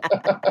 Yeah.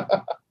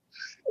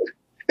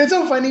 It's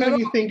so funny when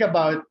you think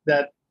about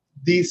that.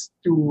 These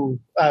two,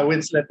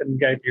 Winslet and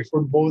Guy Pearce,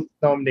 were both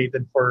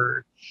nominated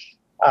for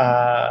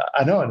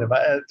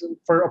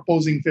for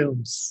opposing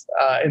films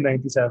in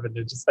 '97,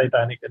 just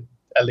Titanic and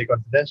LA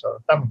Confidential.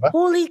 Tama ba?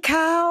 Holy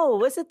cow!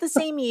 Was it the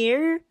same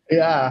year?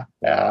 Yeah.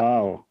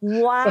 Wow.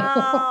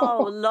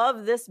 Wow.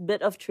 Love this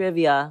bit of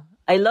trivia.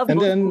 I love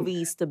both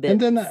movies to bits.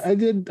 And then I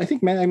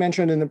think I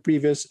mentioned in the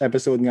previous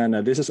episode nga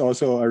na this is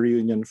also a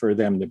reunion for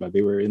them, diba?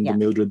 They were in the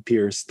Mildred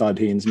Pierce, Todd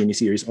Haynes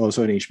miniseries,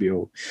 also on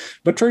HBO.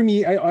 But for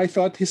me, I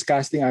thought his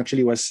casting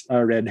actually was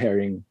a red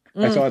herring.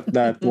 I thought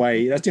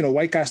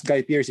why cast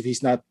Guy Pearce if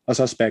he's not a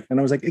suspect? And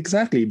I was like,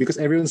 exactly, because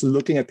everyone's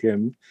looking at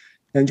him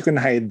and you can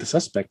hide the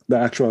suspect, the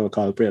actual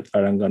culprit,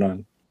 parang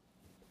ganon.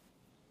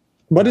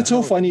 But it's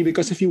so funny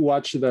because if you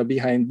watch the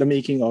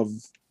making of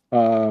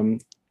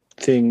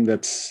thing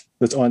that's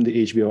on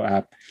the HBO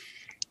app,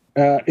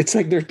 it's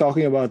like they're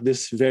talking about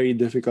this very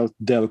difficult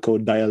Delco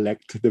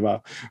dialect,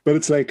 diba? But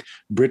it's like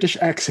British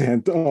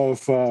accent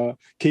of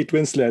Kate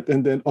Winslet,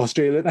 and then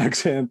Australian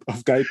accent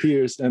of Guy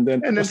Pearce, and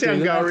then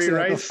Australian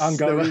Angari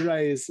accent of Angari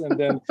Rice, and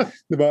then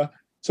diba?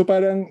 So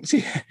parang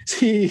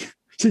si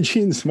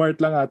Jean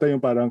Smart lang ata yung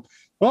parang,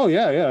 oh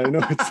yeah,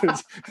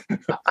 it's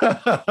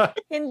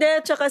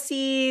Hindi, tsaka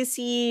si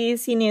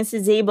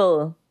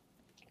Zabel.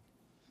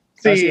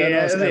 Si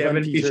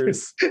Evan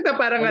Peters. Na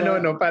parang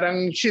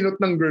parang sinut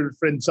ng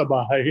girlfriend sa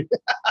bahay.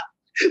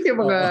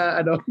 Yung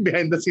mga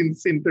behind the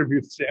scenes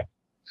interviews niya.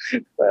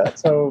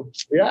 So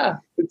yeah,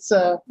 it's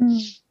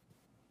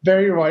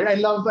very royal. I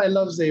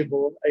love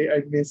Zabel.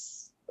 I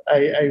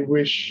I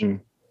wish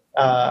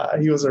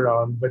he was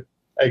around, but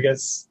I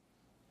guess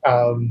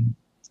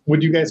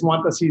would you guys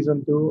want a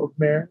season 2 of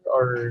Mare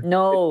or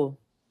No.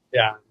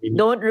 yeah?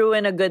 Don't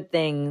ruin a good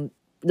thing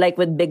like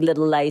with Big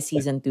Little Lies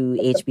season 2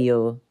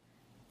 HBO.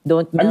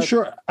 Don't milk,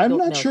 I'm don't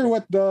not milk sure it.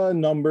 what the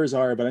numbers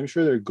are, but I'm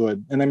sure they're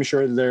good. And I'm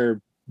sure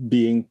they're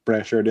being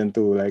pressured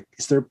into like,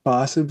 is there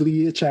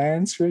possibly a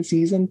chance for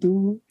season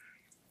 2?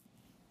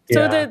 So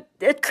Yeah.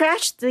 it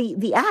crashed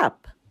the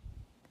app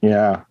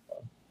Yeah.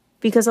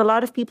 because a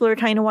lot of people are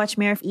trying to watch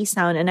Mayor of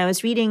Easttown, and I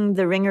was reading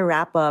the Ringer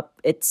wrap up.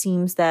 It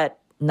seems that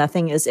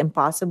nothing is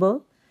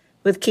impossible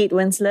with Kate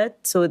Winslet,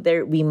 so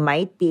there we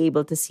might be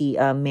able to see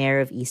Mayor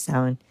of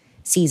Easttown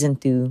season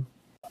 2.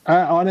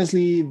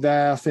 Honestly,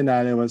 the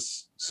finale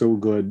was so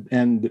good.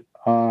 And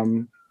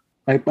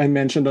I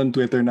mentioned on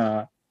Twitter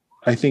na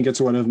I think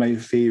it's one of my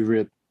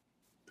favorite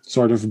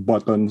sort of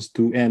buttons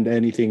to end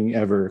anything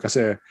ever.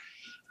 Kasi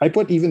I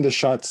put even the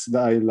shots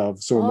that I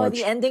love so much.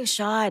 The ending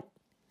shot.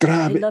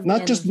 Grabe. I love the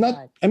Not just, ending not,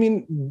 shot. I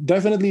mean,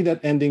 definitely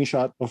that ending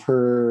shot of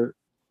her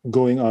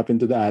going up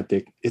into the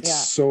attic. It's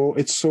so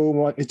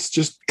much, it's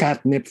just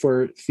catnip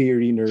for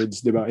theory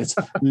nerds, diba? It's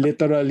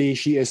literally,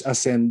 she is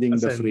ascending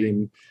the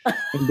frame.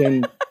 And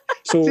then,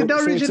 so. See, the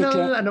so it's a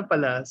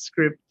original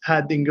script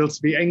had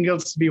Inglesby.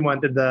 Inglesby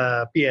wanted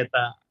the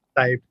Pieta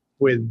type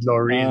with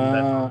Laurie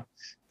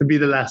to be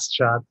the last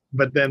shot.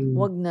 But then,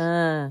 Wag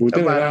na.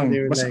 Buti na parang lang.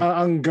 yun, Mas like-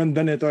 ang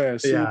ganda nito eh.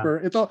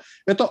 Super.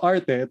 Ito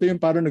arte. Ito yung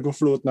parang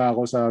nag-float na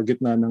ako sa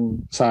gitna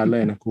ng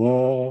sala.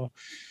 Wow.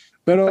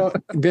 Pero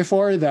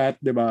before that,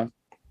 di ba?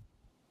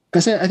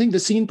 Kasi I think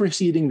the scene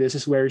preceding this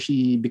is where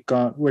she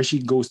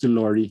goes to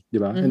Laurie, di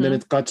ba? And then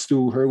it cuts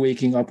to her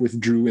waking up with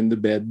Drew in the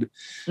bed.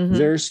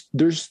 There's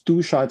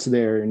 2 shots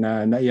there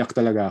na naiyak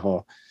talaga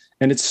ako.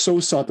 And it's so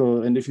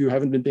subtle, and if you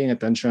haven't been paying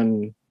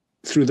attention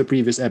through the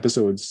previous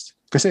episodes,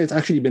 kasi it's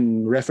actually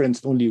been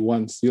referenced only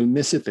once, you'll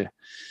miss it eh.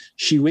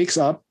 She wakes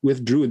up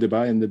with Drew,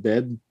 diba, in the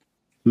bed,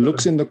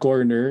 looks in the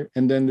corner,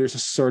 and then there's a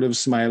sort of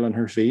smile on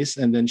her face,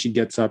 and then she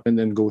gets up and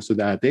then goes to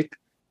the attic.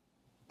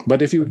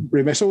 But if you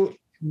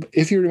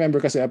remember,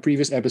 kasi a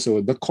previous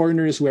episode, the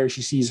corner is where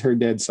she sees her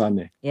dead son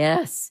eh.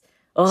 Yes.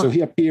 Oh, So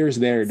he appears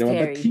there, diba?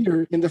 scary. But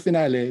here in the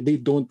finale, they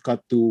don't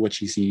cut to what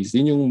she sees.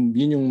 Yun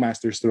yung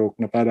master stroke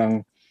na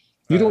parang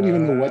you don't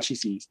even know what she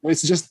sees.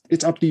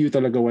 It's up to you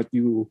talaga what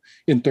you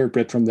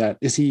interpret from that.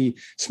 Is he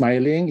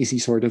smiling? Is he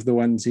sort of the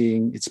one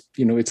saying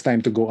it's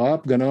time to go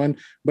up, ganon?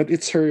 But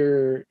it's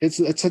her.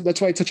 That's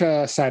why it's such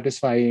a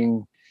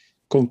satisfying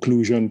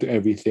conclusion to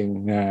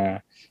everything.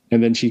 And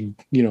then she,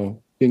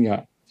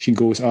 she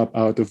goes up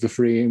out of the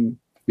frame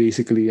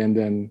basically, and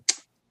then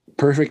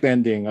perfect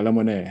ending. Alam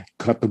mo na eh,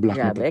 cut the black.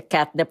 Na to. grabe.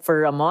 Catnip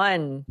for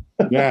Ramon.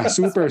 Yeah,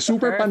 super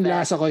Perfect.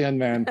 panlasa ko yan,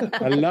 man.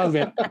 I love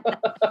it.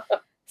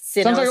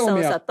 Sinaw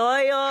umiyak. sa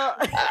toyo.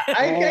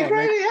 I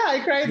cried. Yeah, I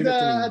cried.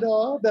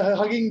 Literally. The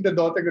hugging the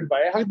daughter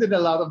goodbye. I hugged in a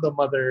lot of the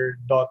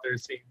mother-daughter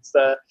scenes.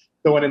 The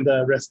one in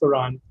the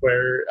restaurant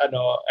where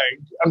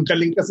ang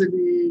galing kasi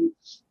ni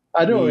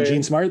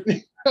Jean Smart.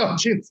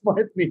 Jean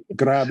Smart ni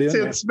Grabe si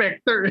yun.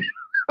 Inspector.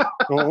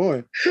 Oo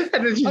eh.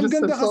 And then she Ang just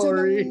ganda said kasi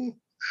sorry.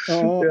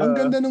 ang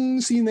ganda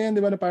nung scene na yan,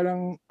 di ba, na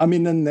parang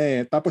aminan na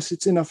eh. Tapos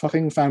it's in a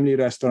fucking family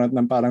restaurant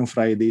ng parang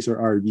Fridays or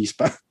Arby's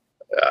pa.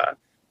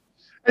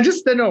 I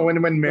just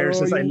when Mare Pero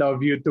says I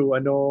love you to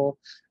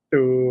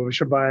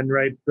Shaban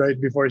right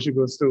before she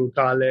goes to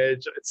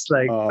college, it's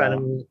like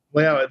parang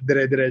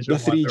dire-diretso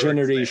The 3 waterworks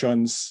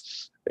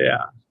generations. there.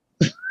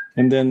 Yeah.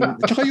 And then,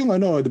 tsaka yung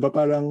di ba,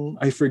 parang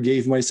I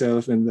forgave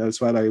myself and that's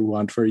what I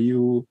want for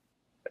you.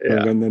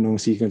 Ang ganda nung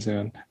sequence na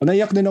yun.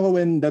 Naiyak din ako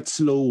when that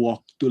slow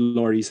walk to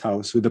Laurie's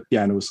house with the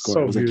piano score.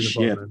 So I was like,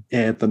 beautiful, shit, man.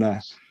 eto na.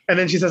 And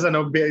then she says,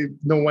 no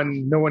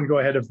one go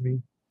ahead of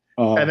me.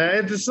 And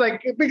then it's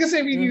like, because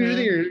I mean,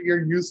 usually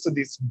you're used to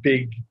these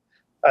big,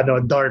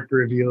 dark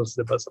reveals,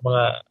 diba, sa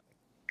mga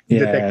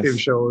detective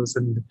shows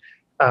and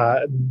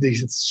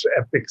these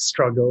epic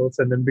struggles,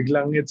 and then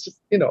biglang it's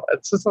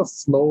just a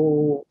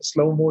slow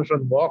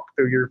motion walk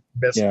to your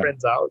best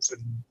friend's house, and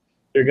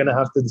you're gonna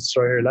have to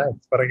destroy her life.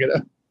 Parang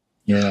gano'n.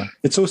 Yeah,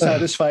 it's so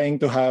satisfying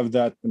to have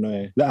that,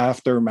 the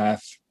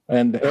aftermath,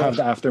 and have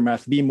the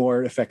aftermath be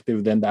more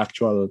effective than the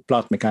actual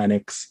plot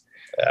mechanics.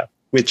 Yeah,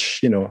 which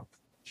yun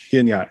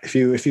nga, if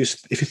you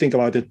think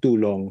about it too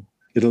long,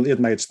 it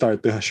might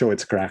start to show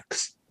its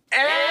cracks.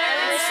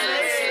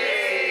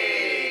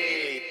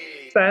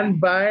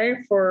 Stand by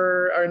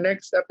for our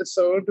next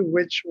episode,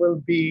 which will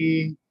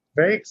be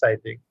very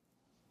exciting.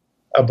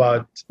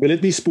 Will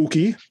it be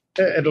spooky?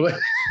 It'll and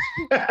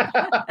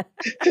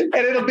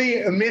it'll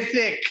be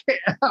mythic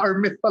or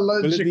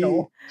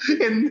mythological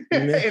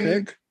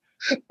Mythic?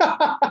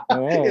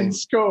 in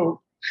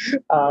scope.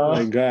 Oh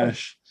my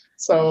gosh!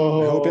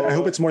 So I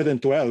hope it's more than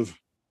 12.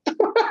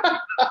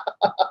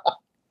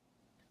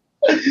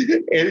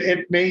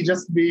 It may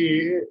just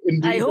be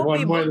indeed I hope one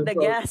we more book than the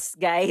 12. guests,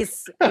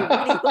 guys. I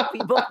really hope we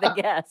book the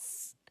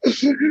guests.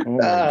 Oh my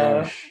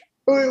gosh!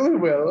 We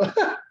will.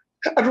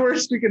 At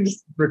worst, we can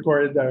just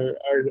record our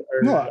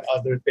No,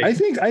 other things.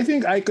 I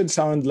think I could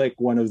sound like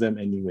one of them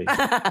anyway.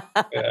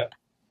 Yeah.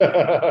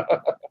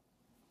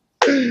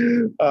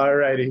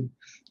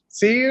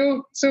 See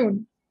you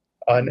soon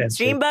on Entry.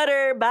 Stream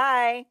Butter.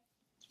 Bye.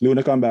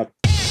 Luna, come back.